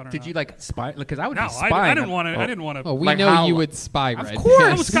watch them? them? Did you like spy? Because I would No, be spying. I didn't want to. I didn't want to. Oh, we like know how, you would spy, Red. Of course,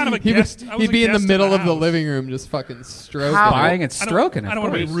 I was kind of a guest. He'd be in the middle of the living room, just fucking stroking. Spying and stroking. I don't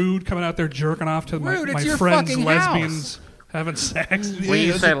want to be rude, coming out there jerking off to my your friends, fucking lesbians, having sex. When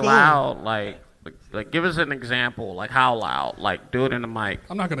you say loud, like give us an example. Like how loud? Like do it in the mic.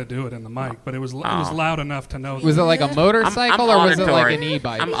 I'm not going to do it in the mic, but it was loud enough to know. Was it like a motorcycle I'm or was it like auditory. an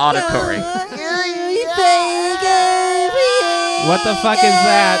e-bike? I'm auditory. What the fuck is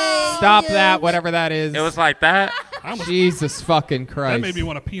that? Stop that, whatever that is. It was like that. Jesus fucking Christ. That made me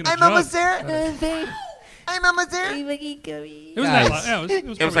want to pee in a I'm jug. almost there. I'm almost there. It was that loud. Yeah, it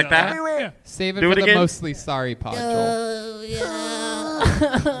was It was like that? loud. Yeah. Save it Do for it the again? mostly sorry pod, Joel.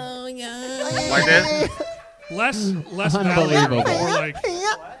 Like this? Less Unbelievable. Valley, more like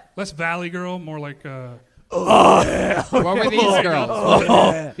less Valley Girl, more like. What were these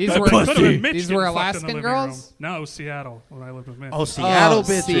girls? These were Could've been Mitch these getting were fucked in the Alaskan living girls? room. No, it was Seattle when I lived with Mitch. Oh, Seattle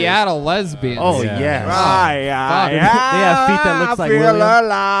bitches. Seattle lesbians. Oh, yes. They have feet that looks like William.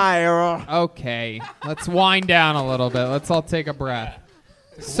 liar. Okay, let's wind down a little bit. Let's all take a breath.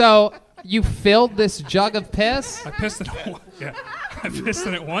 So you filled this jug of piss? I pissed in it. Yeah, I pissed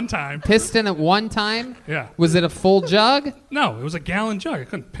in it one time. Pissed in it one time? Yeah. Was it a full jug? No, it was a gallon jug. I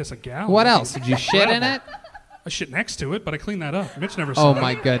couldn't piss a gallon. What else? Did you shit in it? I shit next to it, but I cleaned that up. Mitch never saw Oh it.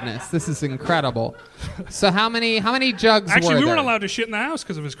 my goodness, this is incredible. So how many jugs Actually, were we there? weren't allowed to shit in the house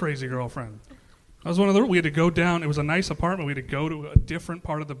because of his crazy girlfriend. That was one of the. We had to go down. It was a nice apartment. We had to go to a different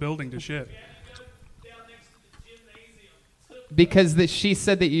part of the building to shit. Because she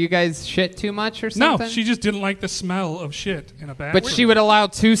said that you guys shit too much or something? No, she just didn't like the smell of shit in a bathroom. But she would allow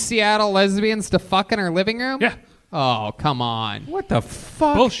two Seattle lesbians to fuck in her living room? Yeah. Oh, come on. What the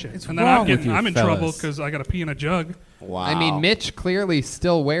fuck? Bullshit. Is And then wrong with you I'm in trouble fellas? because I got to pee in a jug. Wow. I mean, Mitch clearly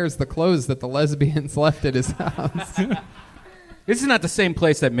still wears the clothes that the lesbians left at his house. This is not the same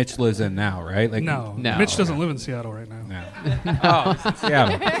place that Mitch lives in now, right? Like, No. No. Mitch doesn't live in Seattle right now. Oh, it's in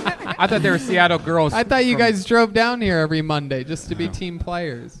Seattle. I thought they were Seattle girls. I thought you from- guys drove down here every Monday just to be team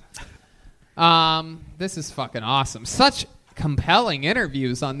players. This is fucking awesome. Such compelling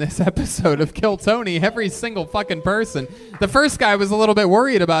interviews on this episode of Kill Tony. Every single fucking person. The first guy was a little bit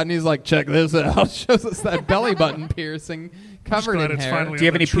worried about, and he's like, "Check this out." Shows us that belly button piercing covered glad in it's hair. finally- Do you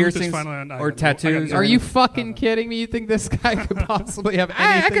have the any truth is piercings finally on- I or got no- I got tattoos? no- Are you fucking kidding me? You think this guy could possibly have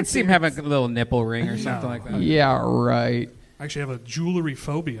anything? I could see him serious? having a little nipple ring or something like that. Yeah, right. I actually have a jewelry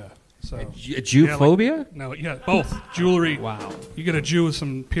phobia. So A Jew-phobia? No, yeah, both. Jewelry. Wow. You get a Jew with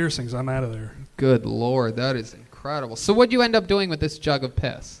some piercings, I'm out of there. Good Lord, that is incredible. So what'd you end up doing with this jug of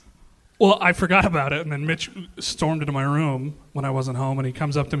piss? Well, I forgot about it, and then Mitch stormed into my room when I wasn't home, and he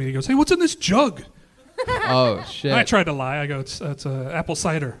comes up to me and he goes, "Hey, what's in this jug?" Oh, shit. And I tried to lie. I go, it's apple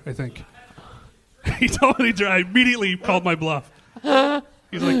cider, I think. He told me, I immediately called my bluff.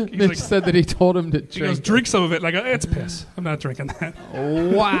 He's Mitch said that he told him to drink. He goes, drink some of it. And I go, it's piss. I'm not drinking that.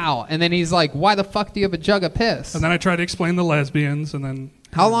 Wow. And then he's like, why the fuck do you have a jug of piss? And then I tried to explain the lesbians, and then...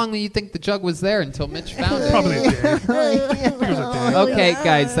 How long do you think the jug was there until Mitch found it? Probably a day. I think it was a day. Okay,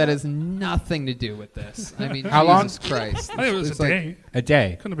 guys, that has nothing to do with this. I mean, How long? Jesus Christ. I think it was It's a like- day. A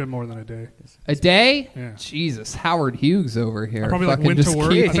day. Couldn't have been more than a day. A day? Yeah. Jesus, Howard Hughes over here. I probably, like, fucking went to just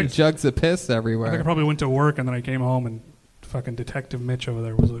work. I keeping think- jugs of piss I everywhere. think I probably went to work, and then I came home, and fucking Detective Mitch over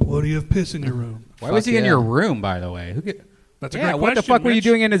there was like, "What do you have piss in your room?" Why was he in your room, by the way? That's a yeah, great what the question, fuck were you Mitch.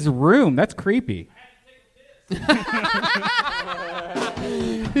 doing in his room? That's creepy.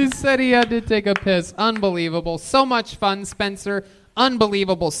 He said he had to take a piss. Unbelievable. So much fun, Spencer.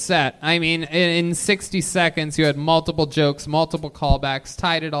 Unbelievable set. I mean, in 60 seconds, you had multiple jokes, multiple callbacks,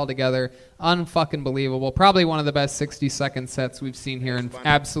 tied it all together. Unfucking believable. Probably one of the best 60-second sets we've seen here in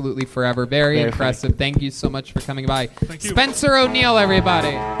absolutely forever. Very impressive. Thank you so much for coming by. Thank you. Spencer O'Neill,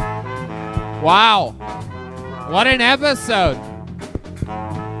 everybody. Wow. What an episode.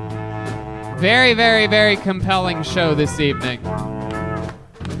 Very, very, very compelling show this evening.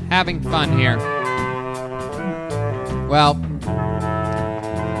 Having fun here. Well,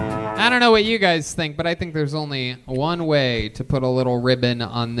 I don't know what you guys think, but I think there's only one way to put a little ribbon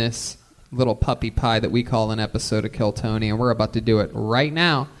on this little puppy pie that we call an episode of Kill Tony, and we're about to do it right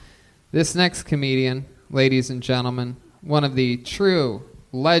now. This next comedian, ladies and gentlemen, one of the true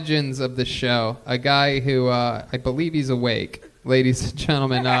legends of the show, a guy who I believe he's awake. Ladies and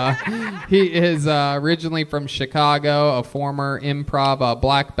gentlemen, he is originally from Chicago, a former improv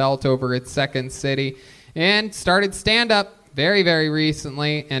black belt over at Second City, and started stand-up very, very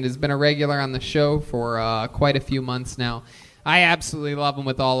recently and has been a regular on the show for quite a few months now. I absolutely love him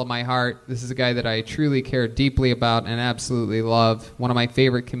with all of my heart. This is a guy that I truly care deeply about and absolutely love. One of my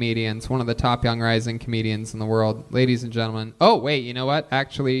favorite comedians, one of the top young rising comedians in the world. Ladies and gentlemen. Oh, wait, you know what?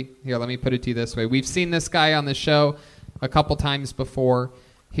 Actually, here, let me put it to you this way. We've seen this guy on the show a couple times before.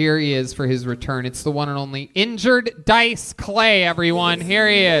 Here he is for his return. It's the one and only Injured Dice Clay, everyone. Here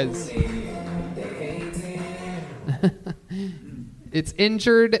he is. It's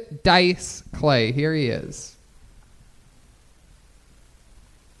Injured Dice Clay. Here he is.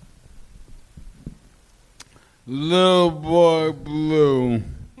 Little Boy Blue,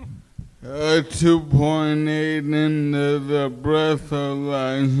 a 2.8 into the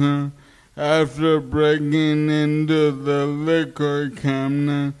breathalyzer after breaking into the liquor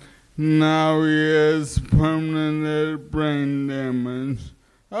cabinet. Now he has permanent brain damage.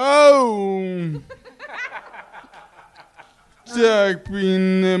 Oh! Jack be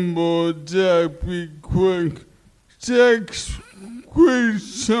nimble, Jack be quick, Jack's quick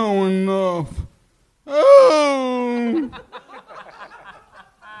showing off. Oh!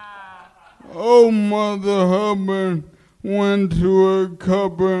 Oh, Mother Hubbard went to a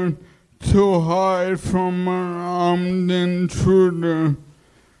cupboard to hide from an armed intruder.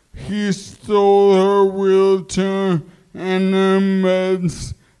 He stole her wheelchair and her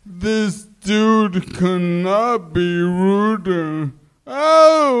meds. This dude could not be ruder.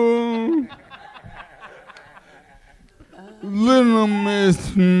 Oh! Little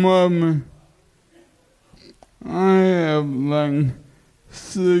Miss Mummy. I have like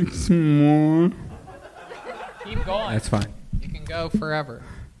 6 more. Keep going. That's fine. You can go forever.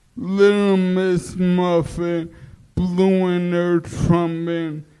 Little Miss Muffet blew in her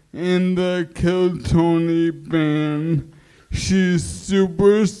trumpet in the Kill Tony band. She's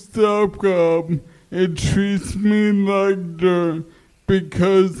super stuck up. It treats me like dirt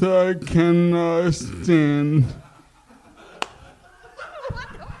because I cannot stand.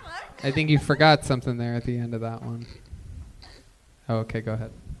 I think you forgot something there at the end of that one. Oh, okay, go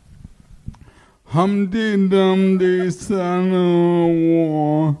ahead. Humpty Dumpty sat on a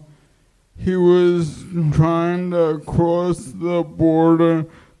wall. He was trying to cross the border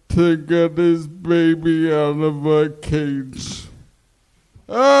to get his baby out of a cage.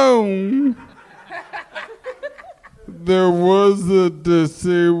 Oh! There was a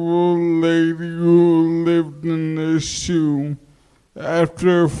disabled lady who lived in a shoe.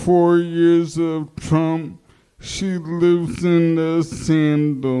 After 4 years of Trump, she lives in a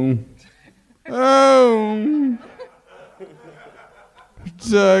sandal. Oh!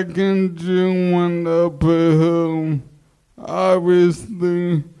 Jack and Jill went up a hill.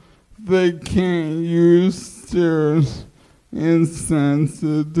 Obviously, they can't use stairs.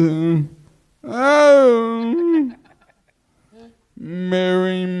 Insensitive. Oh!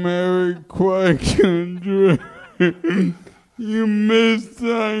 Mary, Mary, Quackandra. You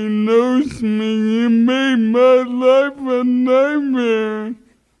misdiagnosed me. You made my life a nightmare.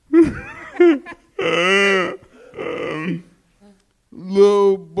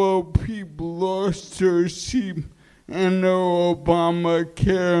 Little Bo Peep lost her sheep and her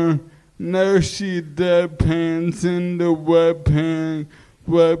Obamacare. Now she deadpans in the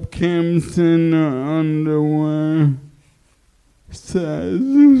webcams in her underwear. Says.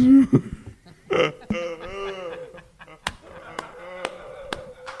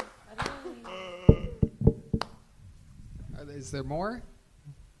 Is there more?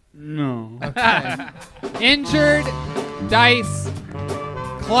 No. Okay. Injured Dice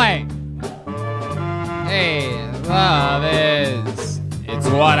Clay. Hey, love it's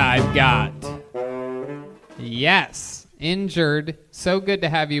what I've got. Yes, Injured. So good to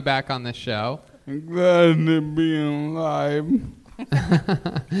have you back on the show. I'm glad to be alive.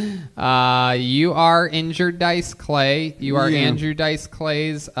 You are Injured Dice Clay. You are Andrew Dice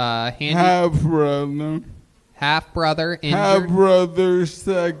Clay's half-brother. Half-brother, injured. Half-brother,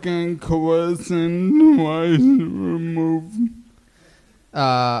 second cousin, twice removed.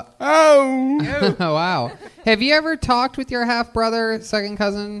 Oh, wow. Have you ever talked with your half-brother, second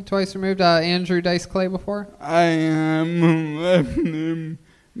cousin, twice removed, Andrew Dice Clay before? I am left him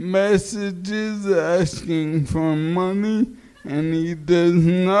messages asking for money, and he does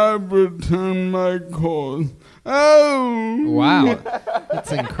not return my calls. Oh! Wow.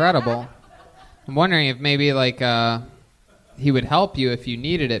 That's incredible. I'm wondering if maybe, like, he would help you if you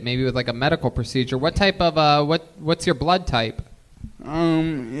needed it, maybe with like a medical procedure. What type of what's your blood type?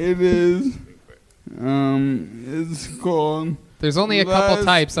 It is. It's called. There's only a couple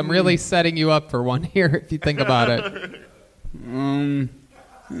types. I'm really setting you up for one here if you think about it.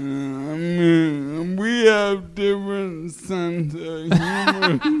 I mean, we have different sense of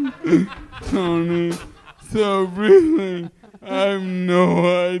humor, Tony. So really, I have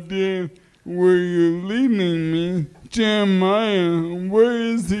no idea where you're leading me. Jeremiah, where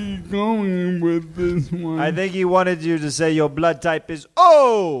is he going with this one? I think he wanted you to say your blood type is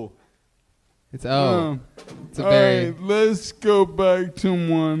O. It's O. It's a all very... right, let's go back to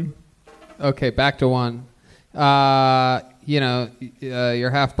one. Okay, back to one. Your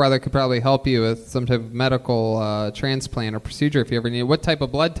half-brother could probably help you with some type of medical transplant or procedure if you ever need it. What type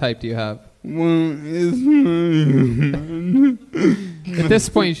of blood type do you have? Well, it's not At this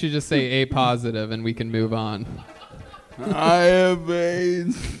point, you should just say A positive and we can move on. I have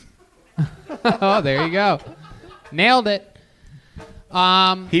AIDS. Oh, there you go. Nailed it.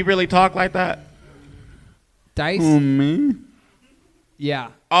 He really talked like that? Dice? Who, me? Yeah.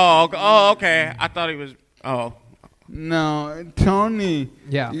 Oh, okay. I thought he was... Oh. No, Tony.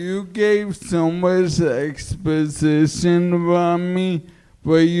 Yeah. You gave so much exposition about me,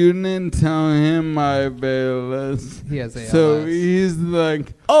 but you didn't tell him I have ALS. He has ALS. So he's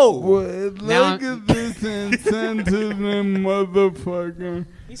like, look at this insensitive motherfucker.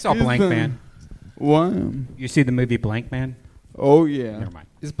 He saw Blank Man. What? You see the movie Blank Man? Oh, yeah. Never mind.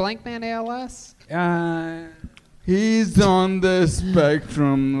 Is Blank Man ALS? He's on the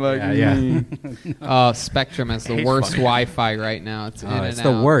spectrum like me. Oh, Spectrum has the worst Wi-Fi right now. It's in and it's out.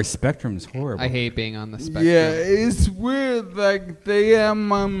 the worst. Spectrum's horrible. I hate being on the Spectrum. Yeah, it's weird. Like, they have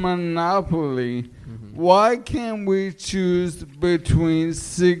my monopoly. Why can't we choose between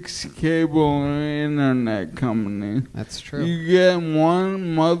 6 cable and internet companies? That's true. You get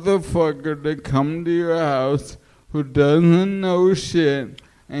one motherfucker to come to your house who doesn't know shit,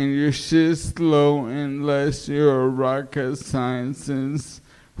 and your shit's slow unless you're a rocket scientist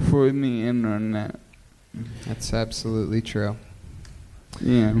for the internet. That's absolutely true.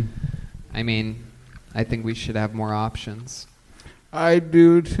 Yeah. I mean, I think we should have more options. I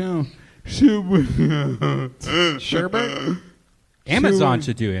do too. Sherbert? Amazon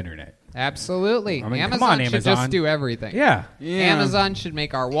should do internet. Absolutely. I mean, Amazon come on, should Amazon. just do everything. Yeah. Amazon should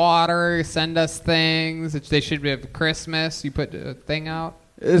make our water, send us things. They should have Christmas. You put a thing out.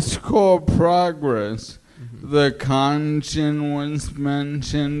 It's called progress. The Conscience was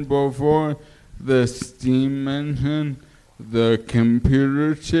mentioned before, the Steam mentioned, the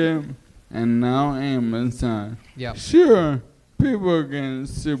computer chip, and now Amazon. Yep. Sure, people are getting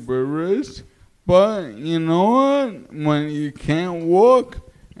super rich, but you know what? When you can't walk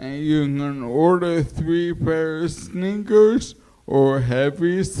and you can order 3 pairs of sneakers or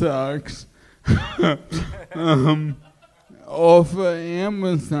heavy socks, off of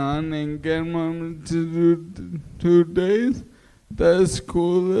Amazon and get them to do 2 days, that's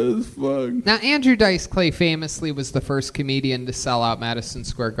cool as fuck. Now, Andrew Dice Clay famously was the first comedian to sell out Madison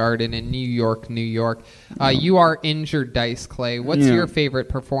Square Garden in New York, New York. You are injured, Dice Clay. What's your favorite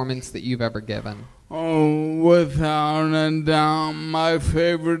performance that you've ever given? Oh, without a doubt, my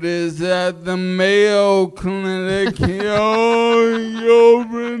favorite is at the Mayo Clinic. Yo,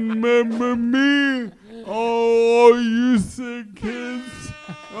 remember me? Oh, you sick kids.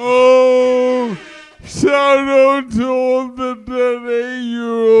 Oh, shout out to all the dead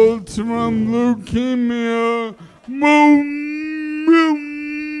 8-year-olds from leukemia.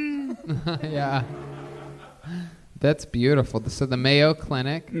 Yeah. That's beautiful. So the Mayo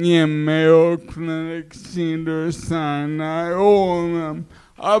Clinic. Yeah, Mayo Clinic, Cedars-Sinai, all of them.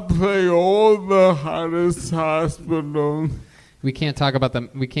 I play all the hottest hospitals. We can't talk about them.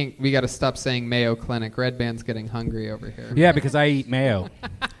 We got to stop saying Mayo Clinic. Redban's getting hungry over here. Yeah, because I eat mayo.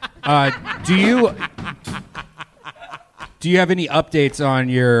 Do you have any updates on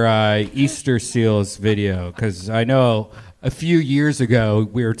your Easter seals video? Because I know a few years ago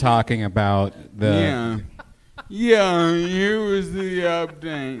we were talking about the. Yeah, here was the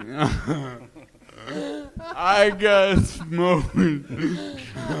update. I got smoked.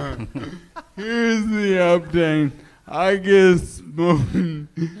 Here's the update. I get smoked.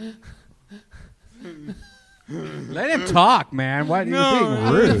 Let him talk, man. Why are you being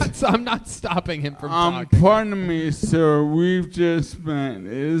rude? I'm not stopping him from talking. Pardon me, sir. We've just met.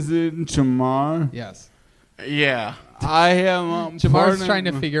 Is it Jamar? Yes. Yeah. I have. Jamar's trying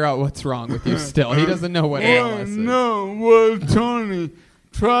to figure out what's wrong with you still. He doesn't know what ALS is. No, well, Tony,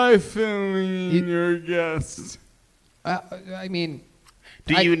 try filling in your guest. I mean...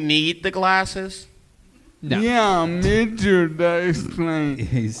 Do you need the glasses? No. Yeah, Major Dice Clay.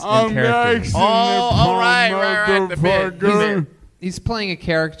 He's I'm Dice right. He's playing a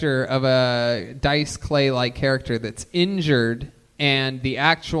character of a Dice Clay-like character that's injured, and the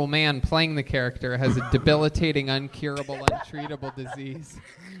actual man playing the character has a debilitating, uncurable, untreatable disease.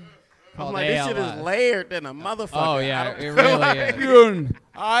 I'm like, this shit is layered than a motherfucker. Oh, yeah, it really is. Dude,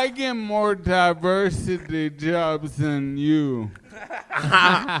 I get more diversity jobs than you.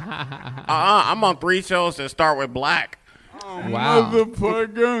 I'm on 3 shows that start with black. Wow.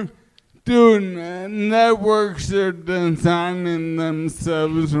 Motherfucker. Dude, networks are designing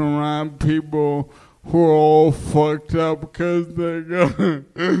themselves around people who are all fucked up because they got...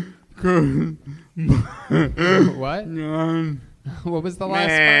 What? God. What was the last part?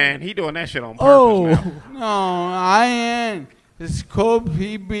 Man, he doing that shit on purpose now. No, I ain't. It's called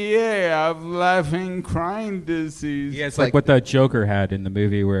PBA. I have laughing crying disease. Yeah, it's like what the Joker had in the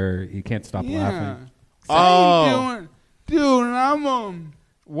movie where he can't stop laughing. Dude, I'm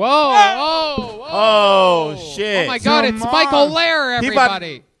Whoa! Oh, shit. Oh, my God, it's Michael Lehrer,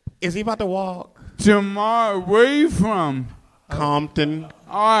 everybody. Is he about to walk? Jamar, where you from? Compton.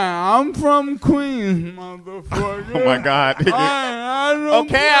 I'm from Queens, motherfucker. Oh, my God. I don't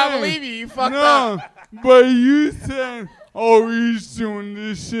okay, I believe you. You fucked up. But you said, he's doing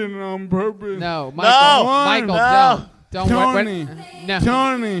this shit on purpose. No, Michael, don't. Tony, no.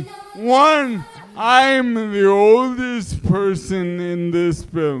 Tony, one, I'm the oldest person in this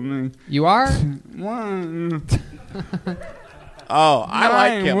building. You are? One. I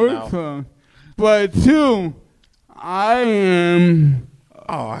like him, though. But 2, I am...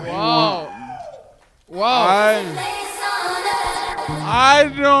 Whoa.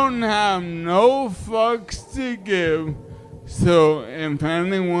 I don't have no fucks to give. So if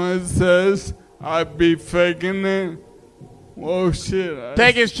anyone says I'd be faking it, well, shit.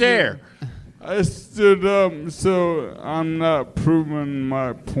 Take his chair. I stood up, so I'm not proving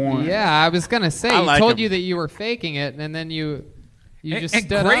my point. Yeah, I was going to say, he told you that you were faking it, and then you just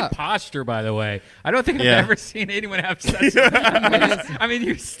stood up. And great posture, by the way. I don't think I've ever seen anyone have such I mean,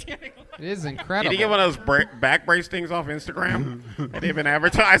 you're standing. It is incredible. Did he get one of those back brace things off Instagram that they've been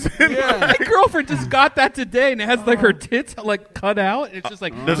advertising? My girlfriend just got that today, and it has like her tits like cut out. It's just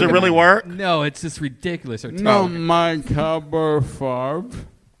like. Does it really work? No, it's just ridiculous. No, my copper farb.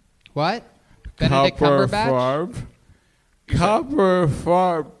 What? Benedict Cumberbatch? Copper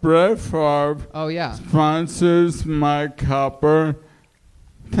farb, Brett Farb. Oh, yeah. Sponsors my copper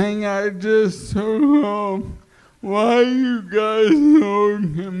thing I just told home. Why you guys so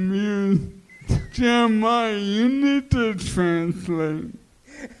confused? Jeremiah, you need to translate.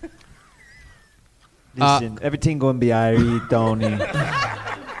 Listen, everything gonna be alright, Tony.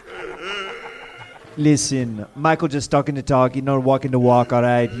 Listen, Michael just talking the talk, he not walking the walk,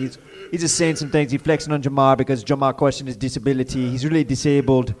 alright? He's just saying some things. He's flexing on Jamar because Jamar questioned his disability. He's really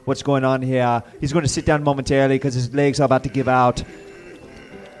disabled. What's going on here? He's going to sit down momentarily because his legs are about to give out.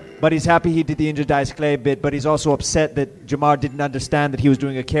 But he's happy he did the injured Dice Clay bit, but he's also upset that Jamar didn't understand that he was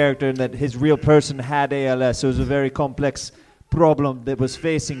doing a character and that his real person had ALS. So it was a very complex problem that was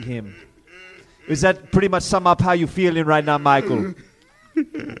facing him. Is that pretty much sum up how you're feeling right now, Michael?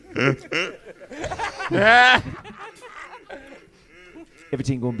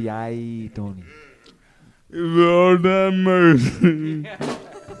 Everything gonna be aight, Tony. Lord have mercy.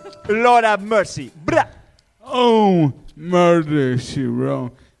 Lord have mercy. Blah. Oh, murder, she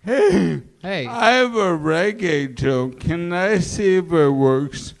wrote. Hey, I have a reggae joke. Can I see if it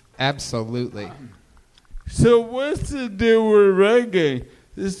works? Absolutely. So what's the deal with reggae?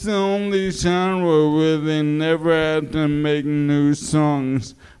 It's the only genre where they never have to make new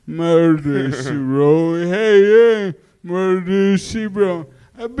songs. Murder, she wrote. Hey, murder, she wrote.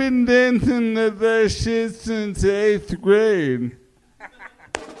 I've been dancing to that shit since 8th grade.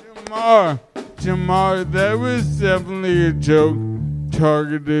 Jamar, that was definitely a joke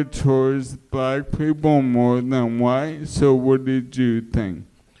targeted towards black people more than white. So what did you think?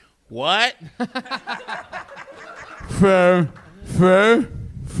 What? Fair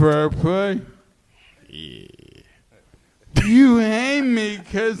play. Yeah. You hate me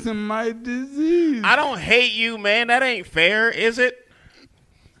because of my disease. I don't hate you, man. That ain't fair, is it?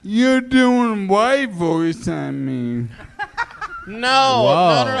 You're doing white voice, I mean.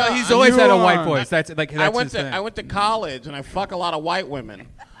 No. He's always had a white voice. That's I went to college and I fuck a lot of white women.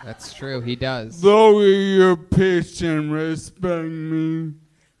 That's true. He does. Lower your pitch and respect me.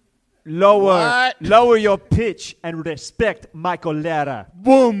 Lower your pitch and respect Michael Lehrer.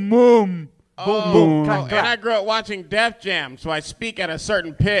 Boom, boom. Boom. And I grew up watching Def Jam, so I speak at a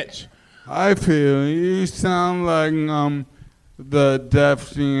certain pitch. I feel you sound like the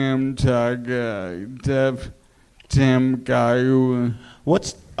Def Jam guy who...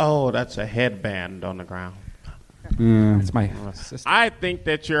 What's... Oh, that's a headband on the ground. Yeah. It's my sister. I think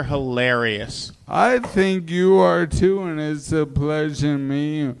that you're hilarious. I think you are too, and it's a pleasure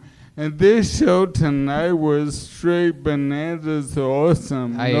meeting you. And this show tonight was straight bananas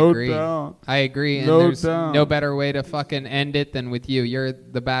awesome. I no agree. Doubt. I agree. And No there's doubt. no better way to fucking end it than with you. You're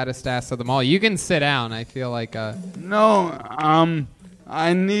the baddest ass of them all. You can sit down. I feel like No,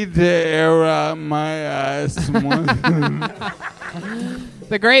 I need to air out my ass more.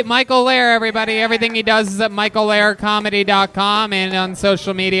 The great Michael Lehrer, everybody. Everything he does is at michaellehrcomedy.com and on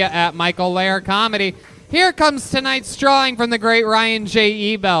social media at Michael Lehrer Comedy. Here comes tonight's drawing from the great Ryan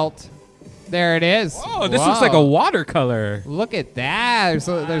J. Ebelt. There it is. Oh, this looks like a watercolor. Look at that.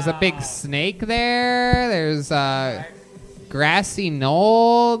 There's a big snake there. There's a grassy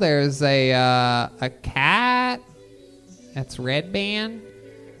knoll. There's a cat. That's Redban.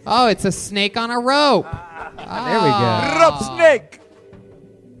 Oh, it's a snake on a rope. There we go. Rope snake.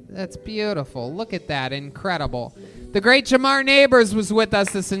 That's beautiful. Look at that. Incredible. The great Jamar Neighbors was with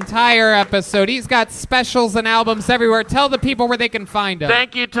us this entire episode. He's got specials and albums everywhere. Tell the people where they can find him.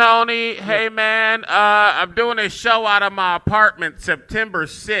 Thank you, Tony. Hey, man, I'm doing a show out of my apartment September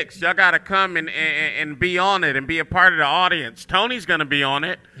 6th. Y'all got to come and be on it and be a part of the audience. Tony's going to be on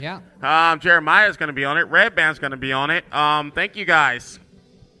it. Yeah. Jeremiah's going to be on it. Redban's going to be on it. Thank you, guys.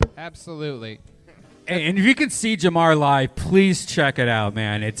 Absolutely. And if you can see Jamar live, please check it out,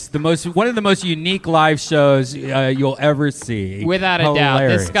 man. It's one of the most unique live shows you'll ever see. Without a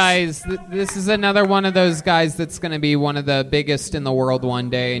Hilarious. doubt. This is another one of those guys that's going to be one of the biggest in the world one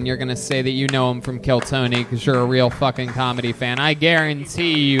day, and you're going to say that you know him from Kill Tony because you're a real fucking comedy fan. I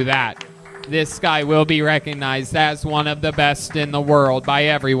guarantee you that. This guy will be recognized as one of the best in the world by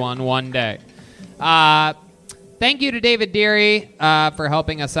everyone one day. Thank you to David Deary for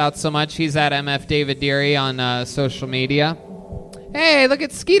helping us out so much. He's at MF David Deary on social media. Hey, look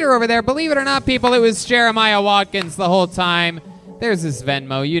at Skeeter over there. Believe it or not, people, it was Jeremiah Watkins the whole time. There's his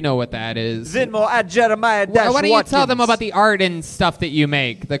Venmo. You know what that is. Venmo at Jeremiah-Watkins. Why don't you tell them about the art and stuff that you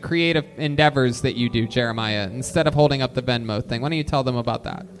make, the creative endeavors that you do, Jeremiah, instead of holding up the Venmo thing? Why don't you tell them about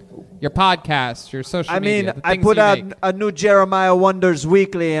that? Your podcast, your social media. I put out a new Jeremiah Wonders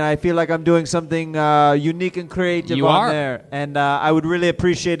weekly, and I feel like I'm doing something unique and creative there. And I would really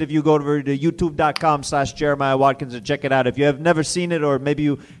appreciate if you go over to youtube.com/Jeremiah Watkins and check it out. If you have never seen it, or maybe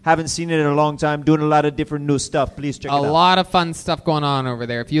you haven't seen it in a long time, doing a lot of different new stuff, please check it out. A lot of fun stuff going on over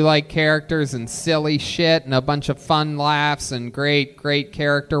there. If you like characters and silly shit and a bunch of fun laughs and great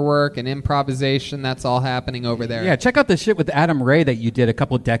character work and improvisation, that's all happening over there. Yeah, check out the shit with Adam Ray that you did a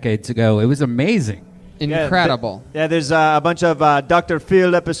couple decades ago. It was amazing. Incredible. There's a bunch of Dr.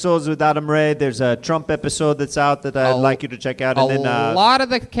 Phil episodes with Adam Ray. There's a Trump episode that's out that I'd like you to check out. And a lot of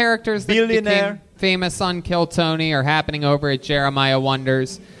the characters that became famous on Kill Tony are happening over at Jeremiah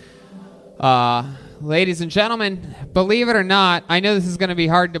Wonders. Ladies and gentlemen, believe it or not, I know this is going to be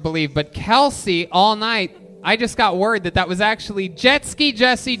hard to believe, but Kelsey all night, I just got word that was actually Jet Ski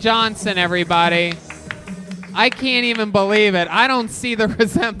Jessie Johnston, everybody. I can't even believe it. I don't see the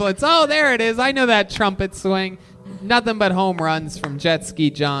resemblance. Oh, there it is. I know that trumpet swing. Nothing but home runs from Jet Ski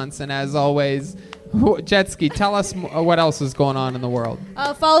Johnson, as always. Jet Ski, tell us what else is going on in the world.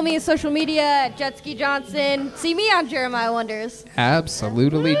 Follow me on social media at Jet Ski Johnson. See me on Jeremiah Wonders.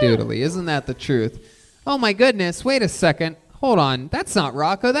 Absolutely doodly. Isn't that the truth? Oh, my goodness. Wait a second. Hold on. That's not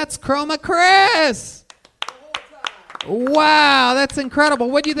Rocco. That's Chroma Chris. Wow, that's incredible.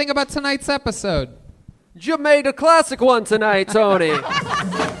 What do you think about tonight's episode? You made a classic one tonight, Tony.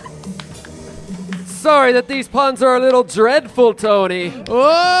 Sorry that these puns are a little dreadful, Tony.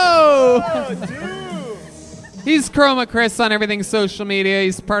 Whoa! He's Chroma Chris on everything social media.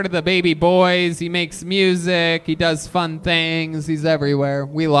 He's part of the Baby Boys. He makes music. He does fun things. He's everywhere.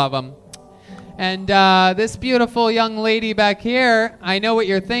 We love him. And this beautiful young lady back here, I know what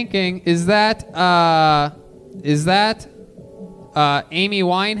you're thinking. Is that Amy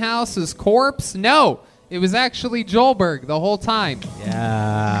Winehouse's corpse? No. It was actually Joelberg the whole time.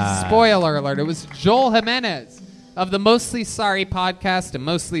 Yeah. Spoiler alert. It was Joel Jimenez of the Mostly Sorry podcast and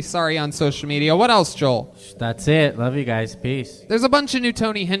Mostly Sorry on social media. What else, Joel? That's it. Love you guys. Peace. There's a bunch of new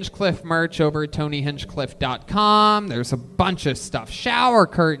Tony Hinchcliffe merch over at TonyHinchcliffe.com. There's a bunch of stuff. Shower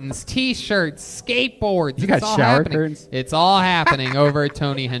curtains, T-shirts, skateboards. You got shower curtains? It's all happening over at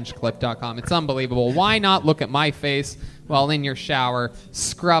TonyHinchcliffe.com. It's unbelievable. Why not look at my face while in your shower,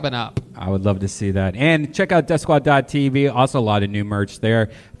 scrubbing up. I would love to see that. And check out DeathSquad.tv. Also a lot of new merch there.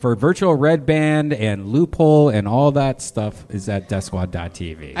 For virtual Redban and Loophole and all that stuff is at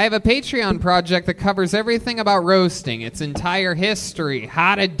DeathSquad.tv. I have a Patreon project that covers everything about roasting, its entire history,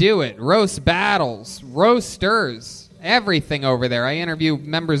 how to do it, roast battles, roasters, everything over there. I interview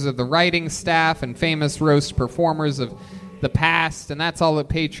members of the writing staff and famous roast performers of the past, and that's all at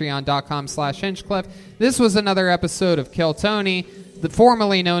patreon.com/Hinchcliffe. This was another episode of Kill Tony,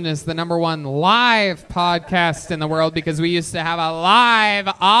 formerly known as the #1 live podcast in the world because we used to have a live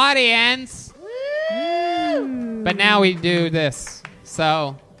audience. But now we do this.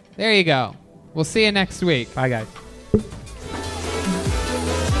 So there you go. We'll see you next week. Bye, guys.